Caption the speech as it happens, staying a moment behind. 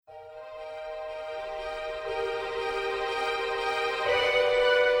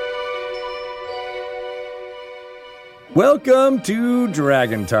Welcome to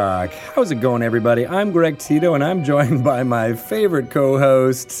Dragon Talk. How's it going, everybody? I'm Greg Tito, and I'm joined by my favorite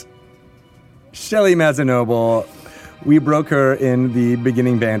co-host, Shelly Mazzanoble. We broke her in the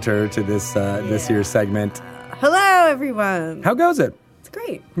beginning banter to this year's segment. Hello, everyone. How goes it? It's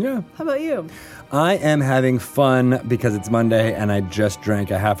great. Yeah. How about you? I am having fun because it's Monday, and I just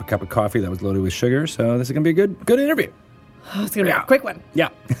drank a half a cup of coffee that was loaded with sugar, so this is going to be a good interview. Oh, it's going to be a quick one. Yeah,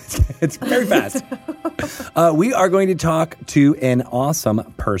 it's very fast. We are going to talk to an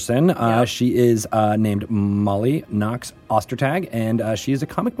awesome person. Yep. She is named Molly Knox Ostertag, and she is a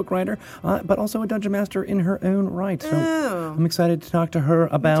comic book writer, but also a dungeon master in her own right. So I'm excited to talk to her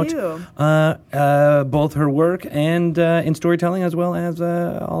about both her work and in storytelling, as well as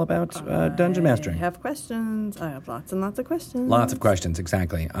all about dungeon mastering. I have questions. I have lots and lots of questions. Lots of questions,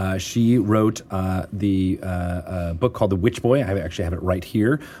 exactly. She wrote the book called The Witch Boy. I actually have it right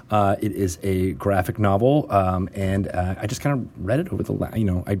here. It is a graphic novel, and I just kind of read it over the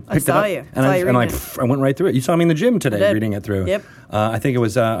I picked it up. I went right through it. You saw me in the gym today reading it through. Yep. I think it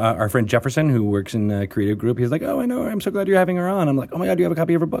was our friend Jefferson, who works in a creative group. He was like, "Oh, I know. I'm so glad you're having her on." I'm like, "Oh my God, do you have a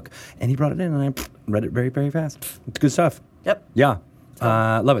copy of her book?" And he brought it in, and I read it very, very fast. It's good stuff. Yep. Yeah.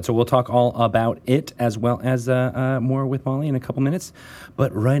 Love it. So we'll talk all about it as well as more with Molly in a couple minutes.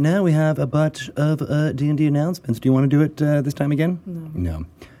 But right now we have a bunch of D&D announcements. Do you want to do it this time again? No.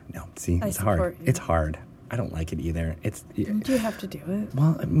 See, it's hard. You. It's hard. I don't like it either. Do you have to do it?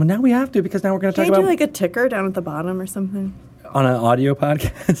 Well, now we have to because now we're going to talk about... Can you do like a ticker down at the bottom or something? On an audio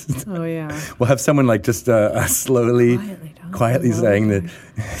podcast? Oh, yeah. We'll have someone like just slowly... Quietly saying that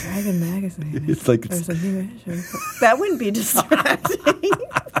Dragon Magazine. It's like there's a new issue. That wouldn't be distracting.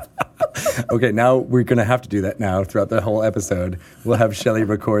 Okay, now we're going to have to do that now throughout the whole episode. We'll have Shelly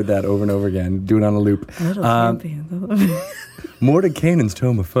record that over and over again, do it on a loop. Little champions. Mordekainen's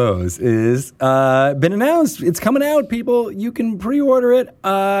Tome of Foes is been announced. It's coming out, people. You can pre-order it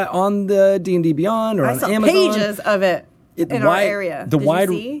on the D&D Beyond or on Amazon. Pages of it. In our area. Did you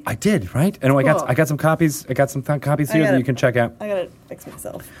see? I did, right? And I got some copies. I got some copies here that you can check out. I gotta fix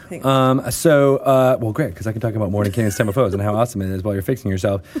myself. Well, great, because I can talk about Mordekainen's Tome of Foes and how awesome it is while you're fixing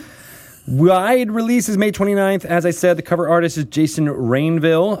yourself. Wide release is May 29th. As I said, the cover artist is Jason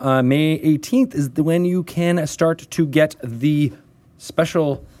Rainville. May 18th is when you can start to get the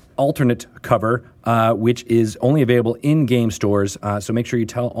special alternate cover, which is only available in game stores. So make sure you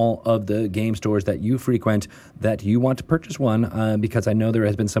tell all of the game stores that you frequent that you want to purchase one, because I know there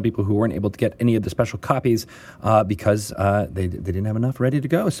has been some people who weren't able to get any of the special copies because they didn't have enough ready to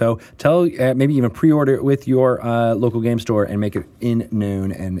go. So tell, maybe even pre-order it with your local game store and make it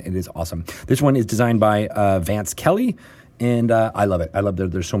known, and it is awesome. This one is designed by Vance Kelly. And I love it. I love that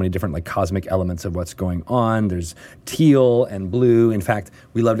there's so many different like cosmic elements of what's going on. There's teal and blue. In fact,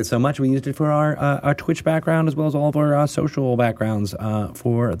 we loved it so much we used it for our Twitch background as well as all of our social backgrounds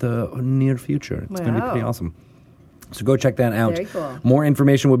for the near future. It's going to be pretty awesome. So go check that out. Very cool. More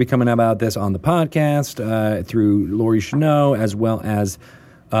information will be coming about this on the podcast through Lori Cheneau, as well as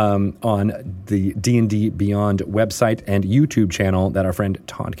on the D&D Beyond website and YouTube channel that our friend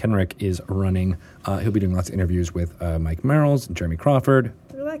Todd Kenrick is running. He'll be doing lots of interviews with Mike Merrills and Jeremy Crawford.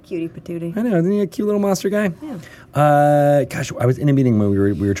 Look at that cutie patootie. I know, isn't he a cute little monster guy? Yeah. Gosh, I was in a meeting where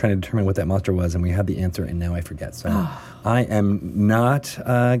we were trying to determine what that monster was, and we had the answer, and now I forget. So I am not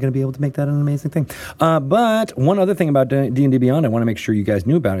going to be able to make that an amazing thing. But one other thing about D&D Beyond I want to make sure you guys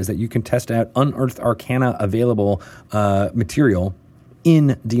knew about is that you can test out Unearthed Arcana available material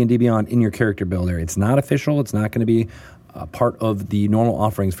in D&D Beyond in your character builder. It's not official. It's not going to be part of the normal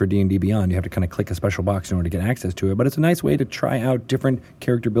offerings for D&D Beyond. You have to kind of click a special box in order to get access to it. But it's a nice way to try out different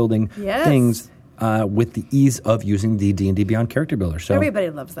character building things with the ease of using the D&D Beyond character builder. So everybody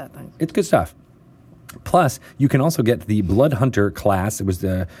loves that thing. It's good stuff. Plus, you can also get the Blood Hunter class. It was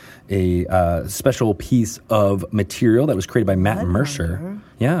a special piece of material that was created by Matt Mercer.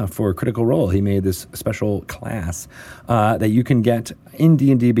 Yeah, for Critical Role. He made this special class that you can get in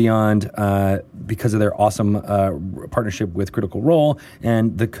D&D Beyond because of their awesome partnership with Critical Role.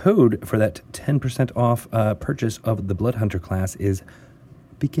 And the code for that 10% off purchase of the Blood Hunter class is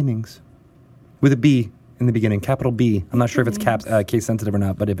Beginnings. With a B in the beginning, capital B. I'm not sure if it's case sensitive or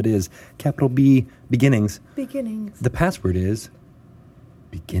not, but if it is, capital B, Beginnings. Beginnings. The password is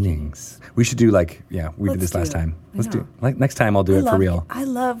Beginnings. We should do we did this last time. Let's do next time. I'll do it for real. I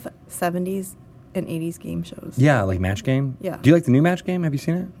love 70s and 80s game shows. Yeah, like Match Game. Yeah. Do you like the new Match Game? Have you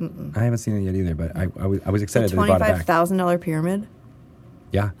seen it? Mm-mm. I haven't seen it yet either, but I was excited the that they brought it back. $25,000 pyramid.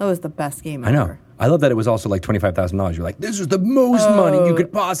 Yeah. That was the best game I know. ever. I love that it was also like $25,000. You're like, this is the most money you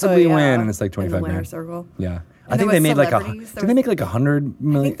could possibly win, and it's like 25 in the winner grand. circle. Yeah. And I think they made like did they make like $100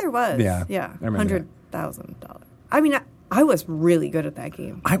 million? I think there was. Yeah. Yeah. I remember $100,000. I mean, I was really good at that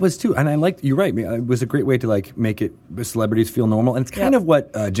game. I was too, and I liked. You're right. It was a great way to like make it celebrities feel normal, and it's kind of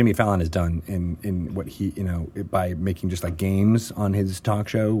what Jimmy Fallon has done in what he by making just like games on his talk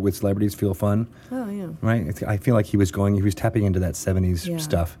show with celebrities feel fun. Oh yeah, right. I feel like he was tapping into that '70s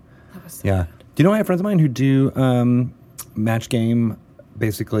stuff. That was so good. Do you know I have friends of mine who do match game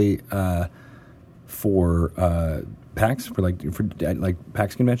basically for PAX for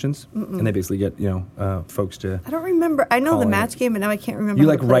PAX conventions, and they basically get folks to. I don't remember. I know the match game, but now I can't remember. You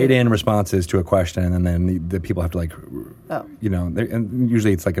like write in responses to a question, and then the people have to and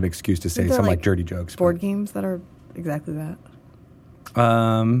usually it's like an excuse to say some like dirty jokes. Board games that are exactly that.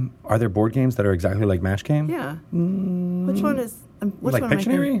 Are there board games that are exactly like match game? Yeah. Which one is? Which like one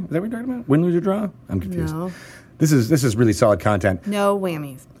Pictionary? Is that what you're talking about? Win, lose, or draw? I'm confused. No. This is really solid content. No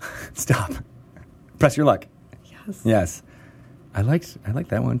whammies. Stop. Press your luck. Yes. Yes. I liked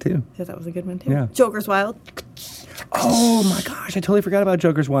that one too. Yeah, that was a good one too. Yeah. Joker's Wild. Oh my gosh, I totally forgot about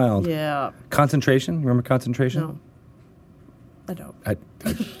Joker's Wild. Yeah. Concentration. You remember Concentration? No. I don't.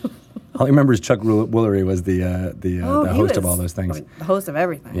 All I remember is Chuck Woolery was the host of all those things. The host of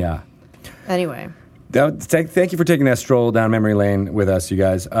everything. Yeah. Anyway. Thank you for taking that stroll down memory lane with us, you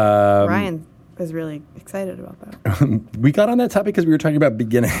guys. Ryan was really excited about that. We got on that topic because we were talking about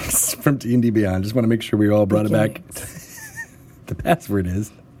beginnings from D&D Beyond. Just want to make sure we all brought it back. The password is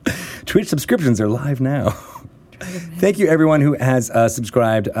Twitch subscriptions are live now. Thank you, everyone who has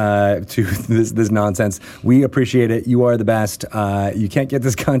subscribed to this nonsense. We appreciate it. You are the best. You can't get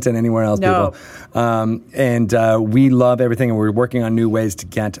this content anywhere else, people. And we love everything, and we're working on new ways to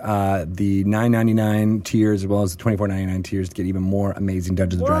get the $9.99 tiers as well as the $24.99 tiers to get even more amazing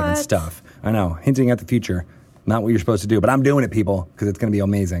Dungeons & Dragons stuff. I know, hinting at the future. Not what you're supposed to do, but I'm doing it, people, because it's going to be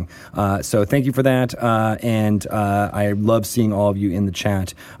amazing. So thank you for that, and I love seeing all of you in the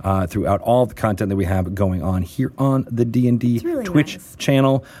chat throughout all the content that we have going on here on the D&D really Twitch nice.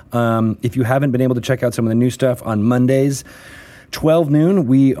 channel. If you haven't been able to check out some of the new stuff on Mondays, 12 noon,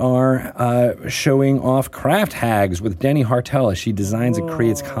 we are showing off Craft Hags with Danny Hartella. She designs and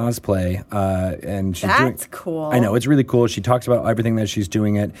creates cosplay. And she's That's cool. I know, it's really cool. She talks about everything that she's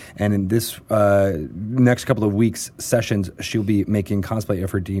doing it. And in this next couple of weeks' sessions, she'll be making cosplay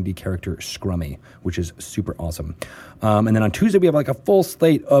of her D&D character, Scrummy, which is super awesome. And then on Tuesday, we have like a full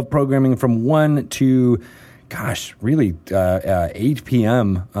slate of programming from 1 to... really, 8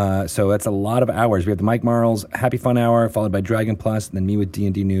 p.m. So that's a lot of hours. We have the Mike Marles Happy Fun Hour, followed by Dragon Plus, and then me with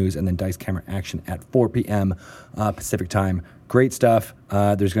D&D News, and then Dice Camera Action at 4 p.m. Pacific Time. Great stuff.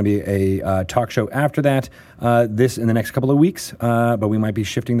 There's going to be a talk show after that, this in the next couple of weeks, but we might be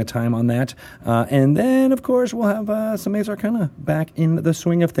shifting the time on that. And then, of course, we'll have some Maze Arcana back in the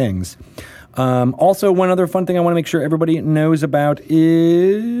swing of things. Also, one other fun thing I want to make sure everybody knows about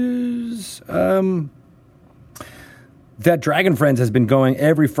is... that Dragon Friends has been going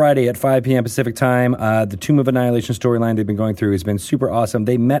every Friday at 5 p.m. Pacific Time. The Tomb of Annihilation storyline they've been going through has been super awesome.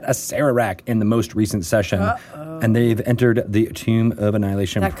 They met a Sararak in the most recent session, and they've entered the Tomb of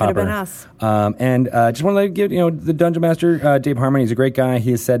Annihilation that proper. That could have been us. And just want to give the Dungeon Master, Dave Harmon. He's a great guy. He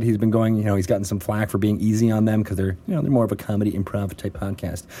has said he's been going. He's gotten some flack for being easy on them because they're more of a comedy improv type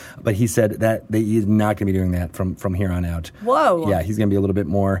podcast. But he said that he's not going to be doing that from here on out. Whoa. Yeah, he's going to be a little bit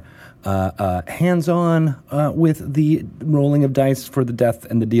more. Hands-on with the rolling of dice for the death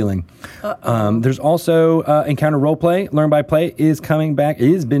and the dealing. There's also Encounter Roleplay, Learn by Play is coming back.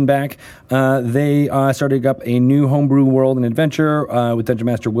 It has been back. They started up a new homebrew world and adventure with Dungeon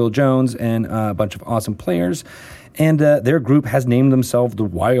Master Will Jones and a bunch of awesome players. And their group has named themselves the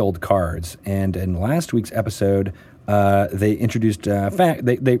Wild Cards. And in last week's episode, they introduced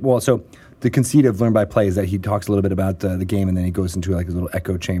the conceit of Learn by Play is that he talks a little bit about the game, and then he goes into like a little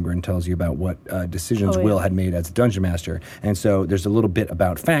echo chamber and tells you about what decisions Will had made as a dungeon master. And so there's a little bit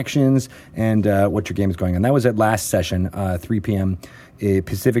about factions and what your game is going on. That was at last session, 3 p.m.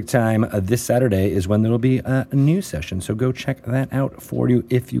 Pacific Time. This Saturday is when there will be a new session. So go check that out for you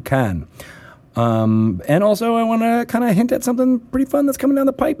if you can. And also I want to kind of hint at something pretty fun that's coming down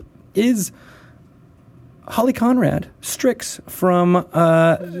the pipe is... Holly Conrad, Strix from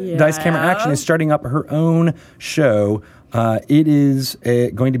Dice Camera Action, is starting up her own show. It is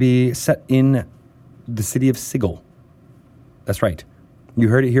going to be set in the city of Sigil. That's right. You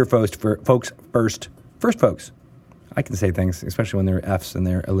heard it here first. First, folks. I can say things, especially when they're Fs and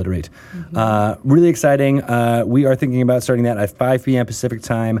they're alliterate. Mm-hmm. Really exciting. We are thinking about starting that at 5 p.m. Pacific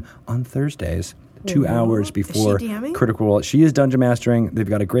Time on Thursdays. 2 hours before Critical Role. She is dungeon mastering. They've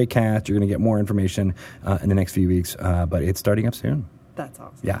got a great cast. You're going to get more information in the next few weeks, but it's starting up soon. That's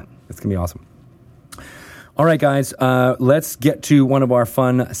awesome. Yeah, it's going to be awesome. All right, guys, let's get to one of our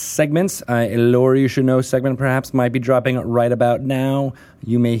fun segments. A Lore You Should Know segment perhaps might be dropping right about now.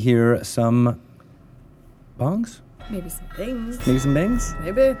 You may hear some bongs? Maybe some things. Maybe some bangs?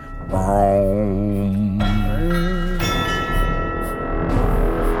 Maybe.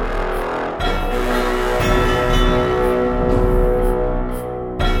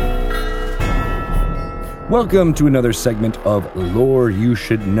 Welcome to another segment of Lore You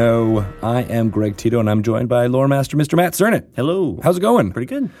Should Know. I am Greg Tito, and I'm joined by Lore Master Mr. Matt Cernit. Hello. How's it going? Pretty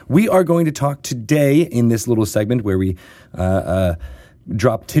good. We are going to talk today in this little segment where we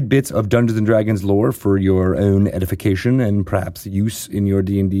drop tidbits of Dungeons & Dragons lore for your own edification and perhaps use in your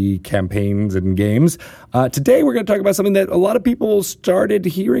D&D campaigns and games. Today we're going to talk about something that a lot of people started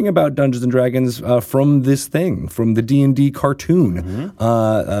hearing about Dungeons & Dragons from this thing, from the D&D cartoon.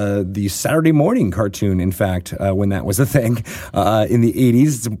 The Saturday morning cartoon, in fact, when that was a thing in the 80s.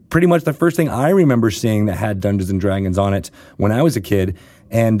 It's pretty much the first thing I remember seeing that had Dungeons & Dragons on it when I was a kid.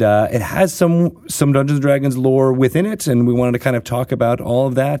 And it has some Dungeons & Dragons lore within it, and we wanted to kind of talk about all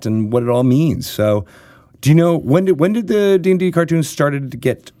of that and what it all means. So, do you know, when did the D&D cartoons started to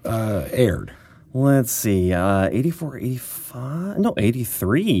get aired? Let's see, 84, 85? No,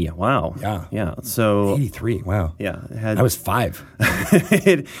 83. Wow. Yeah. So 83, wow. Yeah. I was 5.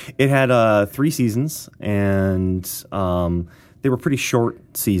 it had 3 seasons, and they were pretty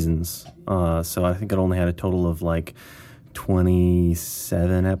short seasons. So I think it only had a total of like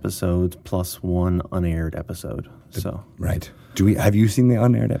 27 episodes plus 1 unaired episode. So right. Have you seen the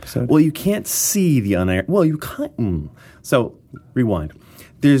unaired episode? Well, you can't see the unaired. Well, you can't. So rewind.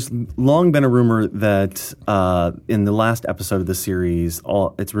 There's long been a rumor that in the last episode of the series,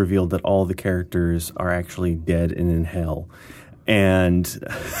 it's revealed that all the characters are actually dead and in hell. And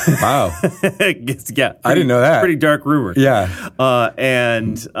wow, yeah, I didn't know that. Pretty dark rumor. Yeah,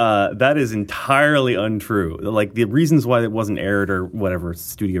 and that is entirely untrue. Like the reasons why it wasn't aired or whatever,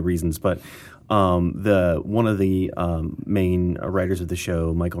 studio reasons, but one of the main writers of the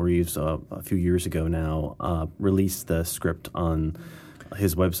show, Michael Reeves, a few years ago now, released the script on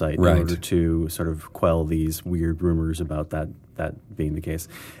his website in order to sort of quell these weird rumors about that being the case.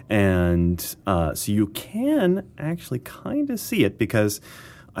 And so you can actually kind of see it because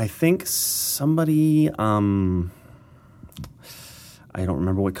I think somebody, I don't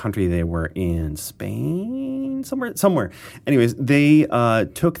remember what country they were in, Spain, somewhere. Anyways, they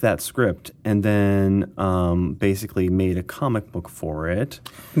took that script and then basically made a comic book for it.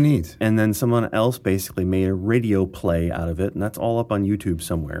 Neat. And then someone else basically made a radio play out of it, and that's all up on YouTube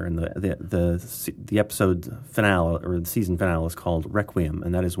somewhere. And the episode finale or the season finale is called Requiem,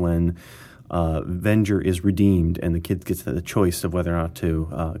 and that is when Venger is redeemed, and the kid gets the choice of whether or not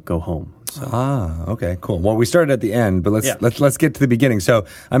to go home. So. Okay, cool. Well, we started at the end, but let's get to the beginning. So,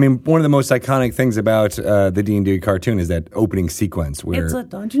 I mean, one of the most iconic things about the D&D cartoon is that opening sequence where it's a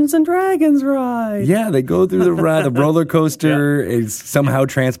Dungeons and Dragons ride. Yeah, they go through the ride, the roller coaster. Yeah. It somehow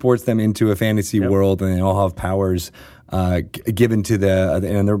transports them into a fantasy world, and they all have powers given to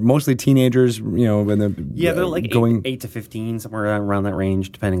and they're mostly teenagers, when they're like going 8 to 15, somewhere around that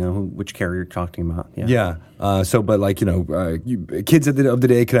range, depending on which character you're talking about. Yeah. Kids of the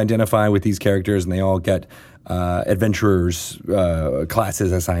day could identify with these characters, and they all get adventurers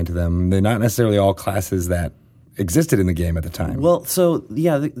classes assigned to them. They're not necessarily all classes that existed in the game at the time. Well, so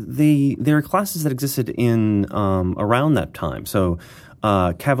yeah, there are classes that existed in around that time. So.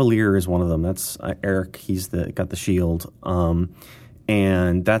 Cavalier is one of them. That's Eric. He's got the shield,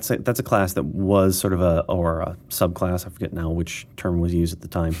 and that's a class that was sort of a subclass. I forget now which term was used at the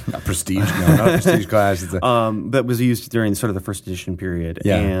time. Not prestige, no, not a prestige class. It's that was used during sort of the first edition period,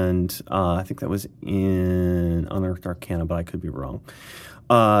 and I think that was in Unearthed Arcana, but I could be wrong.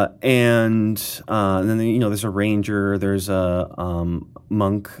 And then there's a ranger, there's a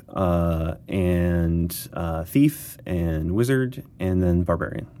monk, and thief and wizard, and then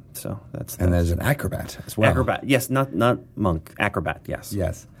barbarian. So and there's an acrobat as well. Acrobat, yes, not monk. Acrobat, yes.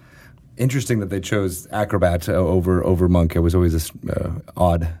 Yes. Interesting that they chose acrobat over monk. It was always this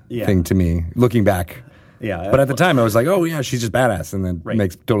odd thing to me, looking back. Yeah, but at the time I was like, oh yeah, she's just badass, and then it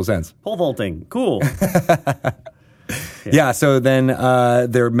makes total sense. Pole vaulting, cool. Yeah, so then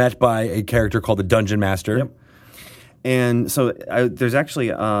they're met by a character called the Dungeon Master. Yep. And so there's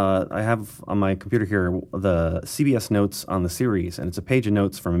actually, I have on my computer here the CBS notes on the series, and it's a page of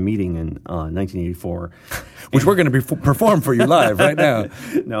notes from a meeting in 1984. Which we're going to perform for you live right now.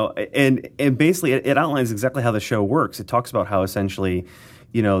 No, and basically it outlines exactly how the show works. It talks about how essentially,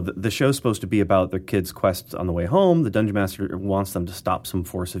 the show's supposed to be about the kids' quest on the way home. The Dungeon Master wants them to stop some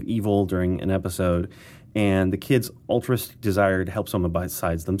force of evil during an episode. And the kids' altruistic desire to help someone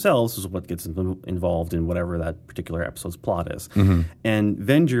besides themselves is what gets them involved in whatever that particular episode's plot is. And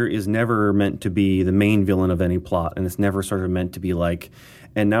Venger is never meant to be the main villain of any plot, and it's never sort of meant to be like,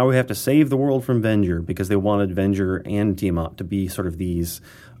 and now we have to save the world from Venger, because they wanted Venger and Tiamat to be sort of these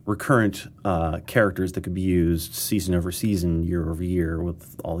recurrent characters that could be used season over season, year over year,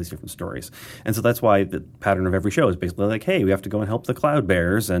 with all these different stories. And so that's why the pattern of every show is basically like, hey, we have to go and help the Cloud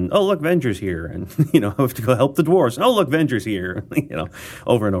Bears, and oh, look, Venger's here, and we have to go help the dwarves, and oh, look, Venger's here,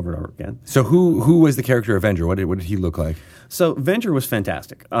 over and over and over again. So who was the character of Venger? What did he look like? So Venger was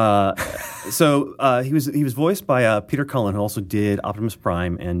fantastic. He was voiced by Peter Cullen, who also did Optimus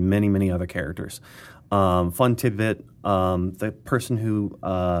Prime and many, many other characters. Fun tidbit, the person who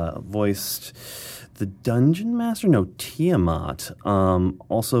voiced the Dungeon Master, Tiamat,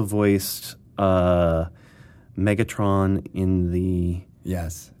 also voiced Megatron in the...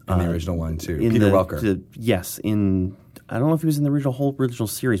 Yes, in the original one, too. Peter Welker. Yes, I don't know if he was in the original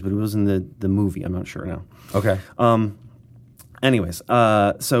series, but he was in the movie. I'm not sure now. Okay. Anyways,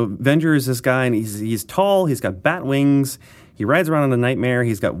 so Venger is this guy, and he's tall, he's got bat wings, he rides around on a nightmare,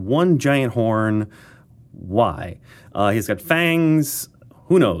 he's got one giant horn. Why? He's got fangs.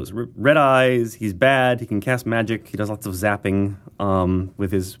 Who knows? Red eyes. He's bad. He can cast magic. He does lots of zapping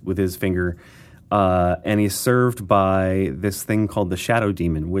with his finger. And he's served by this thing called the Shadow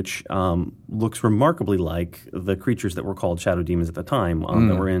Demon, which looks remarkably like the creatures that were called Shadow Demons at the time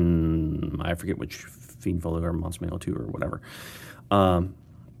that were in, I forget which Fiendful or Monster Manual 2 or whatever.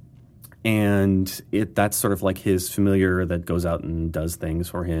 And that's sort of like his familiar that goes out and does things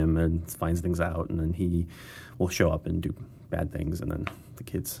for him and finds things out, and then he will show up and do bad things, and then the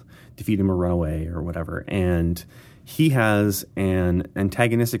kids defeat him or run away or whatever. And he has an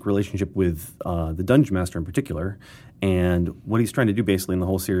antagonistic relationship with the Dungeon Master in particular, and what he's trying to do basically in the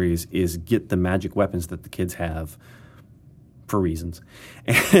whole series is get the magic weapons that the kids have for reasons.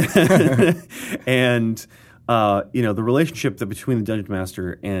 And the relationship between the Dungeon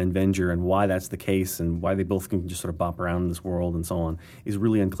Master and Venger and why that's the case and why they both can just sort of bop around in this world and so on is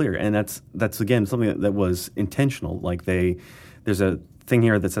really unclear. And that's again, something that was intentional. Like there's a thing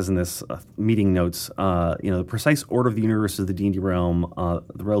here that says in this meeting notes, the precise order of the universe of the D&D realm,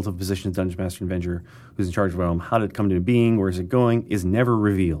 the relative position of Dungeon Master and Venger, who's in charge of the realm, how did it come to being, where is it going, is never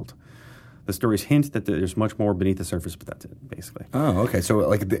revealed. The stories hint that there's much more beneath the surface, but that's it, basically. Oh, okay.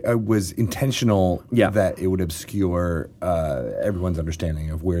 So it was intentional that it would obscure everyone's understanding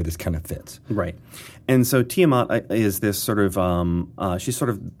of where this kind of fits. Right. And so Tiamat is this sort of, she's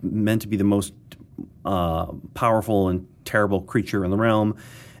sort of meant to be the most powerful and terrible creature in the realm.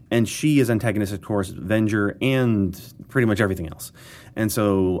 And she is antagonistic, of course, Venger and pretty much everything else. And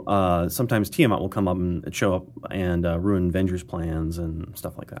so sometimes Tiamat will come up and show up and ruin Venger's plans and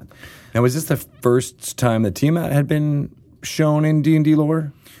stuff like that. Now, was this the first time that Tiamat had been shown in D&D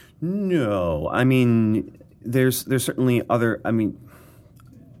lore? No. I mean, there's certainly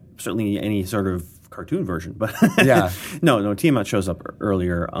certainly any sort of cartoon version, but yeah. No, Tiamat shows up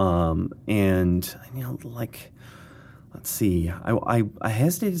earlier. Let's see. I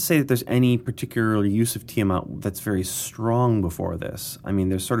hesitate to say that there's any particular use of Tiamat that's very strong before this. I mean,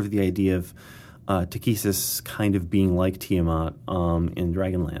 there's sort of the idea of Takesis kind of being like Tiamat in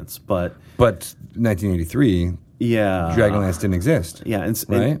Dragonlance, but 1983, Dragonlance didn't exist. Yeah, and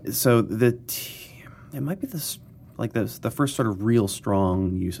so it might be the first sort of real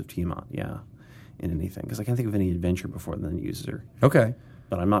strong use of Tiamat. Yeah, in anything, because I can't think of any adventure before then that uses her. Okay,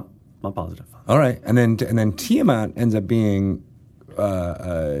 but I'm not positive. All right, and then Tiamat ends up being,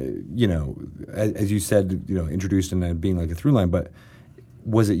 as you said, introduced and being like a through line. But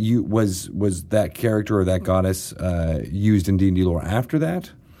was that character or that goddess used in D&D lore after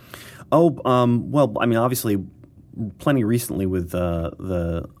that? Well, I mean, obviously, plenty recently with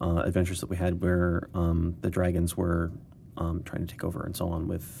the adventures that we had where the dragons were trying to take over and so on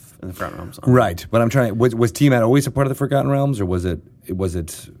with in the Forgotten Realms. Right, but I'm trying. Was Tiamat always a part of the Forgotten Realms, or was it?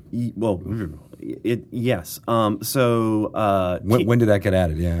 Well, yes. When did that get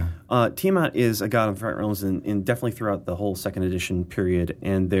added? Yeah. Tiamat is a god of the Forgotten Realms, and definitely throughout the whole second edition period.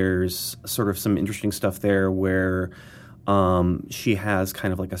 And there's sort of some interesting stuff there where she has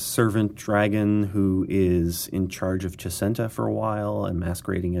kind of like a servant dragon who is in charge of Chesenta for a while and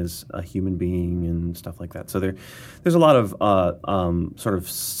masquerading as a human being and stuff like that. So there's a lot of sort of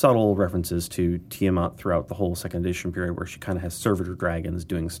subtle references to Tiamat throughout the whole second edition period where she kind of has servitor dragons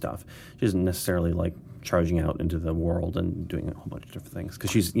doing stuff. She isn't necessarily like charging out into the world and doing a whole bunch of different things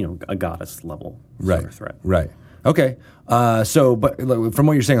because she's a goddess level sort of threat. Right. Okay. But from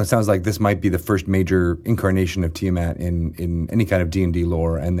what you're saying, it sounds like this might be the first major incarnation of Tiamat in any kind of D&D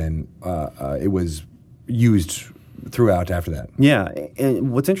lore, and then it was, used throughout after that. Yeah,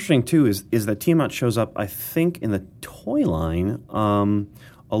 and what's interesting too is that Tiamat shows up, I think, in the toy line,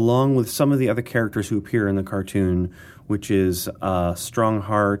 along with some of the other characters who appear in the cartoon, which is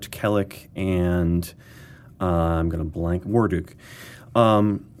Strongheart, Kellic, and I'm going to blank, Warduke.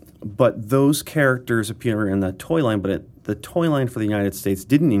 But those characters appear in the toy line, but the toy line for the United States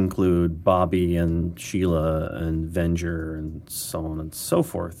didn't include Bobby and Sheila and Venger and so on and so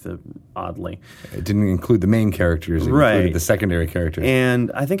forth, oddly. It didn't include the main characters. It included the secondary characters.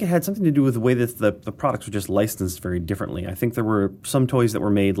 And I think it had something to do with the way that the products were just licensed very differently. I think there were some toys that were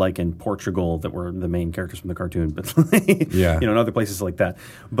made like in Portugal that were the main characters from the cartoon, but in other places like that.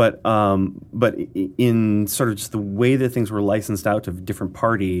 But in sort of just the way that things were licensed out to different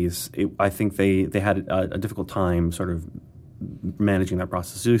parties, I think they had a difficult time sort of managing that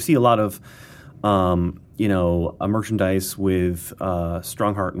process. So you see a lot of a merchandise with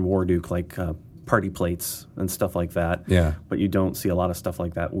Strongheart and Warduke, like party plates and stuff like that. Yeah. But you don't see a lot of stuff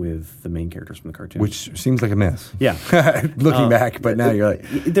like that with the main characters from the cartoon. Which seems like a mess. Yeah. Looking back, but now you're like...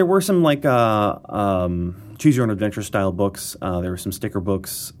 There were some like Choose Your Own Adventure style books. There were some sticker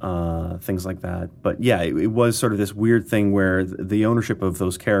books, things like that. But yeah, it was sort of this weird thing where the ownership of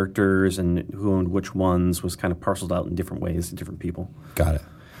those characters and who owned which ones was kind of parceled out in different ways to different people. Got it.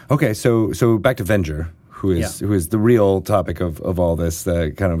 Okay, so back to Venger, who is the real topic of all this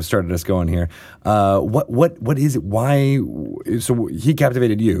that kind of started us going here. What is it? Why? So he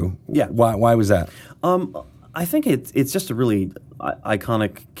captivated you. Yeah. Why was that? I think it's just a really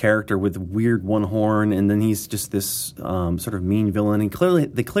iconic character with weird one horn, and then he's just this sort of mean villain. And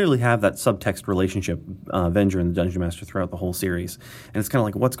they clearly have that subtext relationship, Venger and the Dungeon Master, throughout the whole series. And it's kind of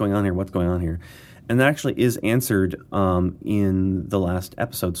like, what's going on here? What's going on here? And that actually is answered in the last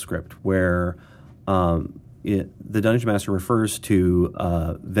episode script, where the Dungeon Master refers to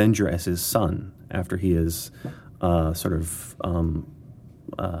Venger as his son after he is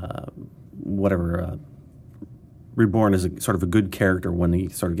reborn as a sort of a good character when he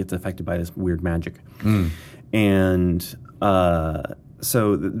sort of gets affected by this weird magic. And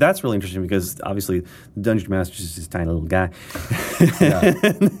so that's really interesting because obviously the Dungeon Master is just this tiny little guy.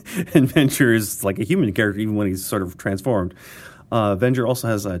 And Venger is like a human character even when he's sort of transformed. Venger also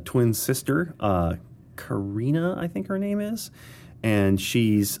has a twin sister, Karina, I think her name is. And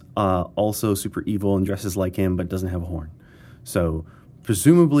she's also super evil and dresses like him but doesn't have a horn. So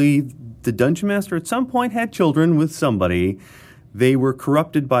presumably the Dungeon Master at some point had children with somebody. They were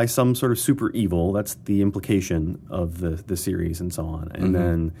corrupted by some sort of super evil. That's the implication of the series and so on. And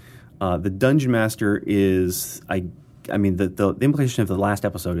then the Dungeon Master is, the implication of the last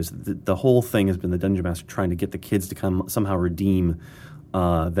episode is that the whole thing has been the Dungeon Master trying to get the kids to come somehow redeem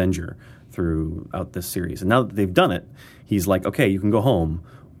Venger throughout this series. And now that they've done it, he's like, okay, you can go home,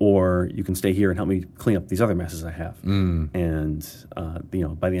 or you can stay here and help me clean up these other messes I have. And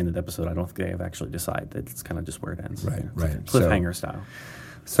by the end of the episode, I don't think they have actually decided. It's kind of just where it ends. Right. Cliffhanger style.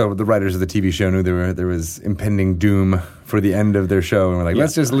 So the writers of the TV show knew there was impending doom for the end of their show, and we're like,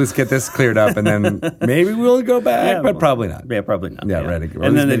 let's get this cleared up, and then maybe we'll go back, but probably not. Yeah, probably not. Yeah, right.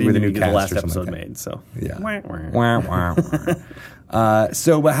 And then they didn't even get the last episode made. So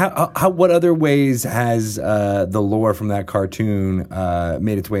So what other ways has the lore from that cartoon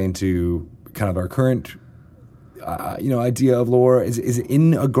made its way into kind of our current idea of lore? Is it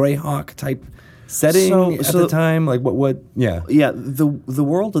in a Greyhawk type setting at the time? Like what? Yeah. Yeah. The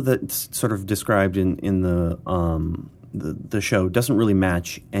world that's sort of described in the show doesn't really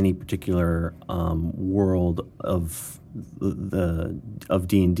match any particular world of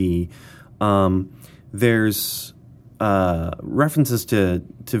D&D. There's references to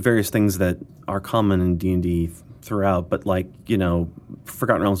various things that are common in D&D throughout, but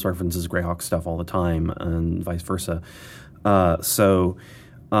Forgotten Realms references Greyhawk stuff all the time, and vice versa.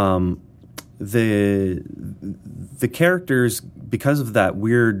 The characters, because of that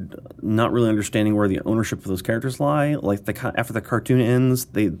weird, not really understanding where the ownership of those characters lie, after the cartoon ends,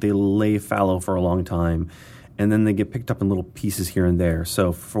 they lay fallow for a long time, and then they get picked up in little pieces here and there.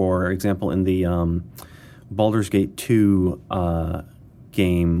 So, for example, in the Baldur's Gate 2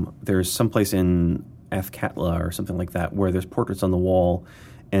 game, there's someplace in Athkatla or something like that where there's portraits on the wall,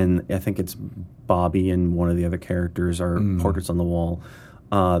 and I think it's Bobby and one of the other characters are portraits on the wall.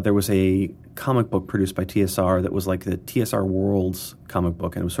 There was a comic book produced by TSR that was like the TSR Worlds comic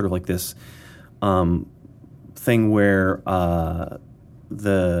book, and it was sort of like this thing where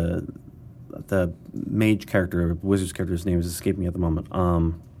the mage character, wizard's character's name is escaping me at the moment.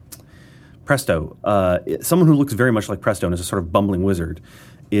 Presto, someone who looks very much like Presto and is a sort of bumbling wizard,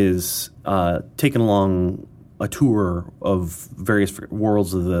 is taken along a tour of various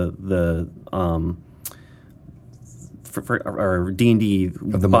worlds of the or D&D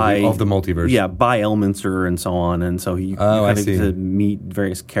of the multiverse. Yeah, by Elminster and so on, and so you kind of get to meet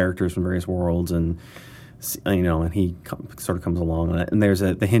various characters from various worlds, and and he sort of comes along, and there's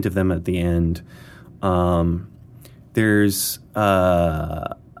the hint of them at the end. There's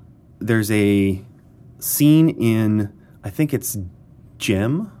a scene in, I think it's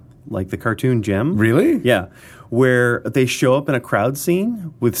Gem, like the cartoon Gem. Really? Yeah. Where they show up in a crowd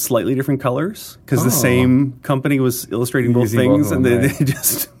scene with slightly different colors because the same company was illustrating both things, and they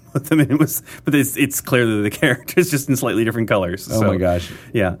just put them in. But it's clear that the character's just in slightly different colors. Oh my gosh!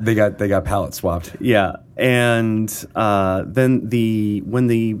 Yeah, they got palette swapped. Yeah, and then when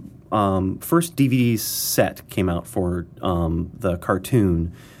the first DVD set came out for the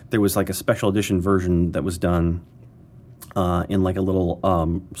cartoon, there was like a special edition version that was done in like a little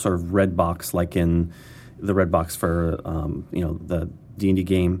sort of red box, like in the red box for the D&D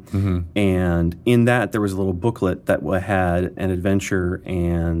game. Mm-hmm. And in that there was a little booklet that had an adventure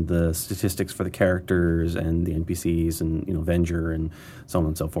and the statistics for the characters and the NPCs and Venger and so on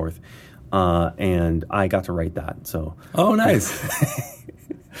and so forth. And I got to write that. So nice.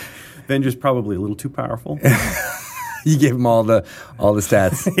 Venger's probably a little too powerful. You gave him all the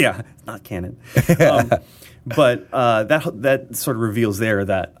stats. Yeah, it's not canon. But that sort of reveals there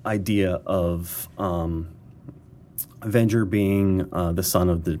that idea of Avenger being the son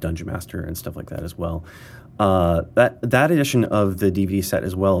of the Dungeon Master and stuff like that as well. That edition of the DVD set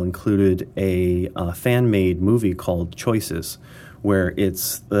as well included a fan-made movie called Choices, where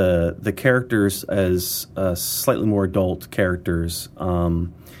it's the characters as slightly more adult characters.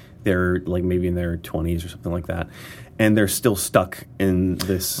 They're like maybe in their 20s or something like that. And they're still stuck in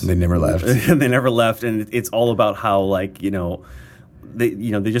this. They never left. They never left, and it's all about how they just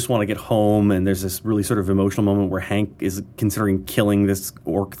want to get home. And there's this really sort of emotional moment where Hank is considering killing this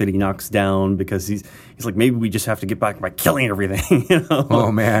orc that he knocks down because he's like, maybe we just have to get back by killing everything.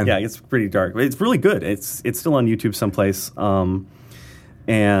 Oh man, yeah, it's pretty dark, but it's really good. It's still on YouTube someplace.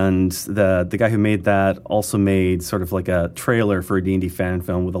 And the guy who made that also made sort of like a trailer for a D&D fan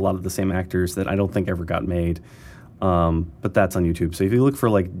film with a lot of the same actors that I don't think ever got made. But that's on YouTube. So if you look for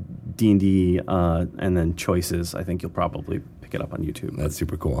like D&D and then Choices, I think you'll probably pick it up on YouTube. That's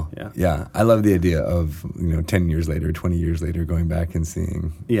super cool. Yeah. Yeah. I love the idea of, 10 years later, 20 years later, going back and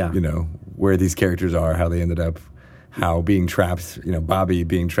seeing, where these characters are, how they ended up, how being trapped, Bobby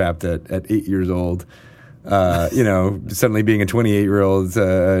being trapped at 8 years old, suddenly being a 28-year-old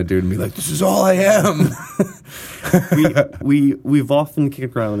dude and be like, this is all I am. We've often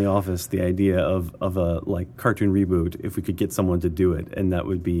kicked around in the office the idea of a like cartoon reboot if we could get someone to do it, and that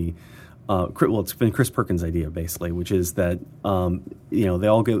would be it's been Chris Perkins' idea basically, which is that they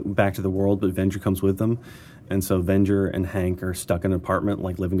all go back to the world, but Venger comes with them. And so Venger and Hank are stuck in an apartment,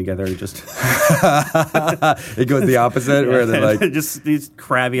 like living together. Just it goes the opposite, where they're like just he's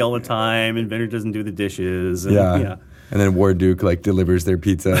crabby all the time, and Venger doesn't do the dishes. And, yeah. And then Ward Duke like delivers their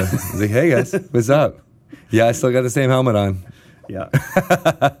pizza. He's like, "Hey guys, what's up? Yeah, I still got the same helmet on." Yeah,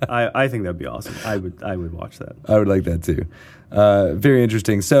 I think that'd be awesome. I would watch that. I would like that too. Very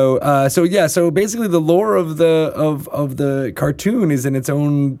interesting. So basically, the lore of the cartoon is in its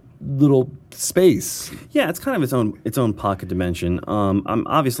own little space. Yeah, it's kind of its own pocket dimension.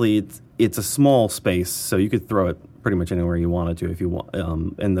 Obviously, it's a small space, so you could throw it pretty much anywhere you wanted to if you want.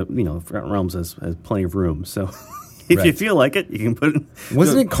 And the Forgotten Realms has plenty of room, so if you feel like it, you can put it.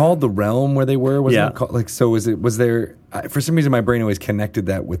 Wasn't it called the realm where they were? Wasn't yeah. It called, was there? For some reason, my brain always connected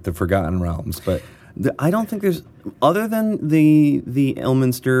that with the Forgotten Realms, but I don't think there's other than the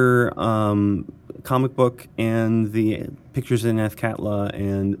Elminster comic book and the pictures in Athkatla,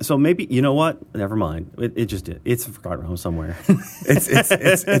 and so maybe you know what? Never mind. It's a Forgotten Realm somewhere.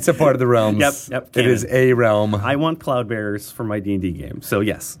 it's a part of the realms. Yep. It is a realm. I want Cloudbearers for my D&D game. So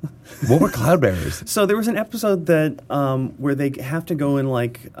yes. What were Cloudbearers? So there was an episode that where they have to go and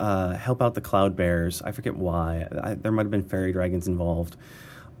like help out the Cloudbearers. I forget why. There might have been fairy dragons involved,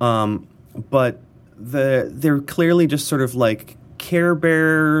 but they're clearly just sort of like Care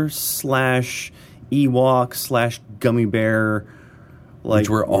Bear / Ewok / Gummy Bear, which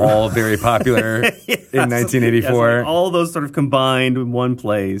were all very popular in 1984. Like all those sort of combined in one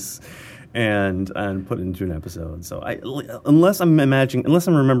place and put into an episode. So unless I'm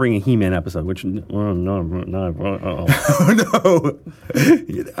remembering a He-Man episode, which no,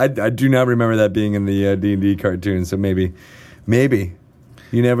 I do not remember that being in the D&D cartoon. So maybe.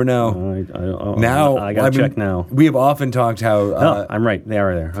 You never know. Now I gotta check now. We have often talked how I'm right. They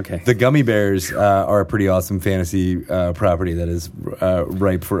are there. Okay. the gummy bears are a pretty awesome fantasy property that is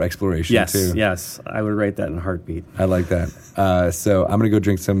ripe for exploration. Too. Yes. I would rate that in a heartbeat. I like that. So I'm gonna go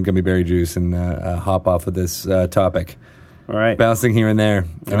drink some gummy berry juice and hop off of this topic. All right. Bouncing here and there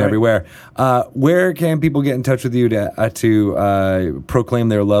and everywhere. Where can people get in touch with you to proclaim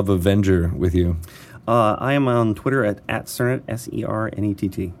their love of Venger with you? I am on Twitter at Sernett,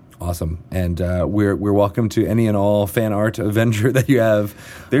 Sernett. Awesome. And we're welcome to any and all fan art of Venger that you have.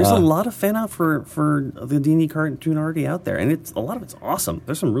 There's a lot of fan art for the D&D cartoon already out there, and a lot of it's awesome.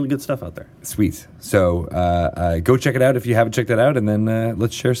 There's some really good stuff out there. Sweet. So go check it out if you haven't checked it out, and then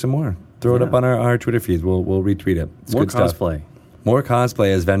let's share some more. Throw it up on our Twitter feeds. We'll retweet it. It's More good stuff. cosplay. More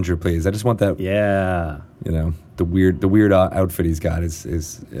cosplay as Venger, please. I just want that. Yeah. The weird outfit he's got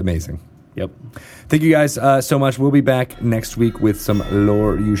is amazing. Yep. Thank you guys so much. We'll be back next week with some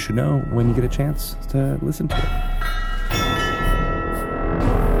lore you should know when you get a chance to listen to it.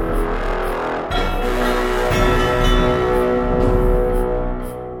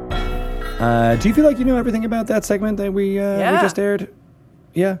 Do you feel like you know everything about that segment that we just aired?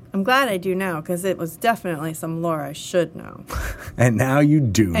 Yeah. I'm glad I do now, because it was definitely some lore I should know. And now you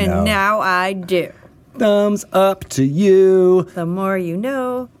do know. And now I do. Thumbs up to you. The more you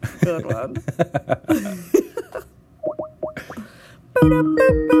know. Good one.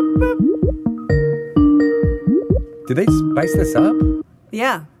 Did they spice this up?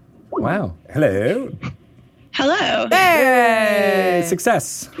 Yeah. Wow. Hello. Hello. Hey!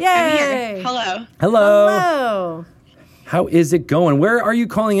 Success. Yay! I'm here. Hello. Hello. Hello. How is it going? Where are you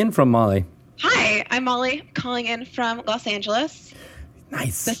calling in from, Molly? Hi, I'm Molly, calling in from Los Angeles.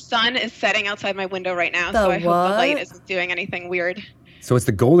 Nice. The sun is setting outside my window right now, The so I hope the what? light isn't doing anything weird. So it's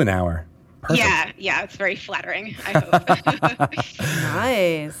the golden hour. Perfect. Yeah, it's very flattering, I hope.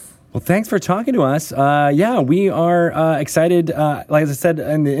 Nice. Well, thanks for talking to us. We are excited. Like I said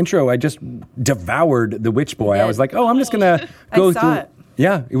in the intro, I just devoured The Witch Boy. I was like, I'm just going to go I through. saw it.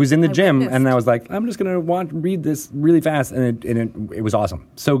 Yeah, it was in the gym, witnessed. and I was like, I'm just going to read this really fast, and it was awesome.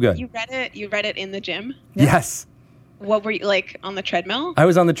 So good. You read it in the gym? Yes. What were you, like, on the treadmill? I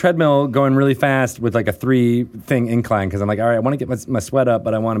was on the treadmill going really fast with like a 3-thing incline because I'm like, all right, I want to get my sweat up,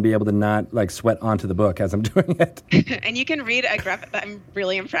 but I want to be able to not like sweat onto the book as I'm doing it. And you can read a graphic. I'm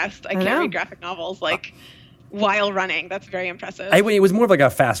really impressed. I can't know. read graphic novels, like, while running. That's very impressive. It was more of like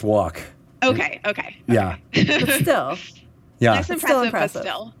a fast walk. Okay. Yeah. But still. Yeah. That's still impressive, impressive. but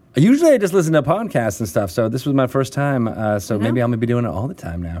still. Usually I just listen to podcasts and stuff, so this was my first time, so maybe I'm going to be doing it all the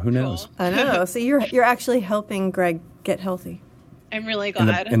time now. Who knows? I know. So you're actually helping Greg get healthy. I'm really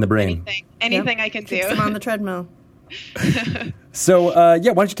glad. In the brain. Anything I can do. Keeps him on the treadmill. So, why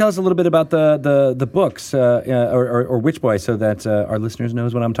don't you tell us a little bit about the books or Witch Boy so that our listeners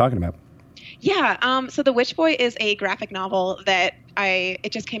knows what I'm talking about? Yeah, so The Witch Boy is a graphic novel that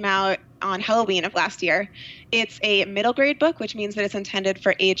it just came out on Halloween of last year. It's a middle grade book, which means that it's intended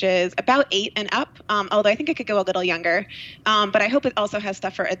for ages about 8 and up, although I think it could go a little younger. But I hope it also has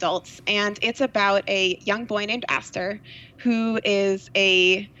stuff for adults. And it's about a young boy named Aster, who is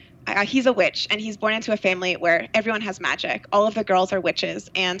he's a witch, and he's born into a family where everyone has magic. All of the girls are witches,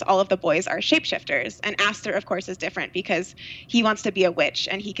 and all of the boys are shapeshifters. And Aster, of course, is different because he wants to be a witch,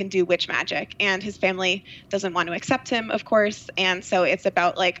 and he can do witch magic. And his family doesn't want to accept him, of course. And so it's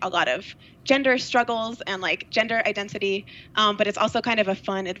about, like, a lot of gender struggles and, like, gender identity. But it's also kind of a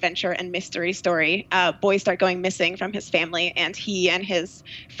fun adventure and mystery story. Boys start going missing from his family, and he and his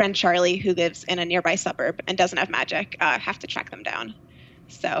friend Charlie, who lives in a nearby suburb and doesn't have magic, have to track them down.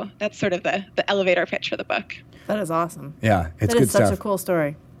 So that's sort of the elevator pitch for the book. That is awesome. Yeah, it's That good is such stuff. a cool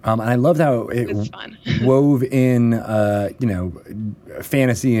story. And I loved how It's it fun. wove in,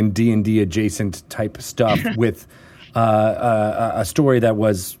 fantasy and D&D adjacent type stuff with a story that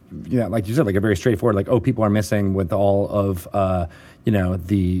was, like you said, like a very straightforward, like, people are missing with all of,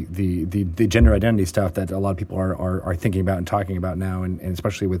 the gender identity stuff that a lot of people are thinking about and talking about now, and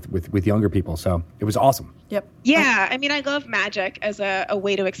especially with younger people. So it was awesome. Yep. Yeah, I mean, I love magic as a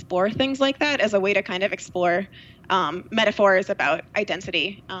way to explore things like that, as a way to kind of explore metaphors about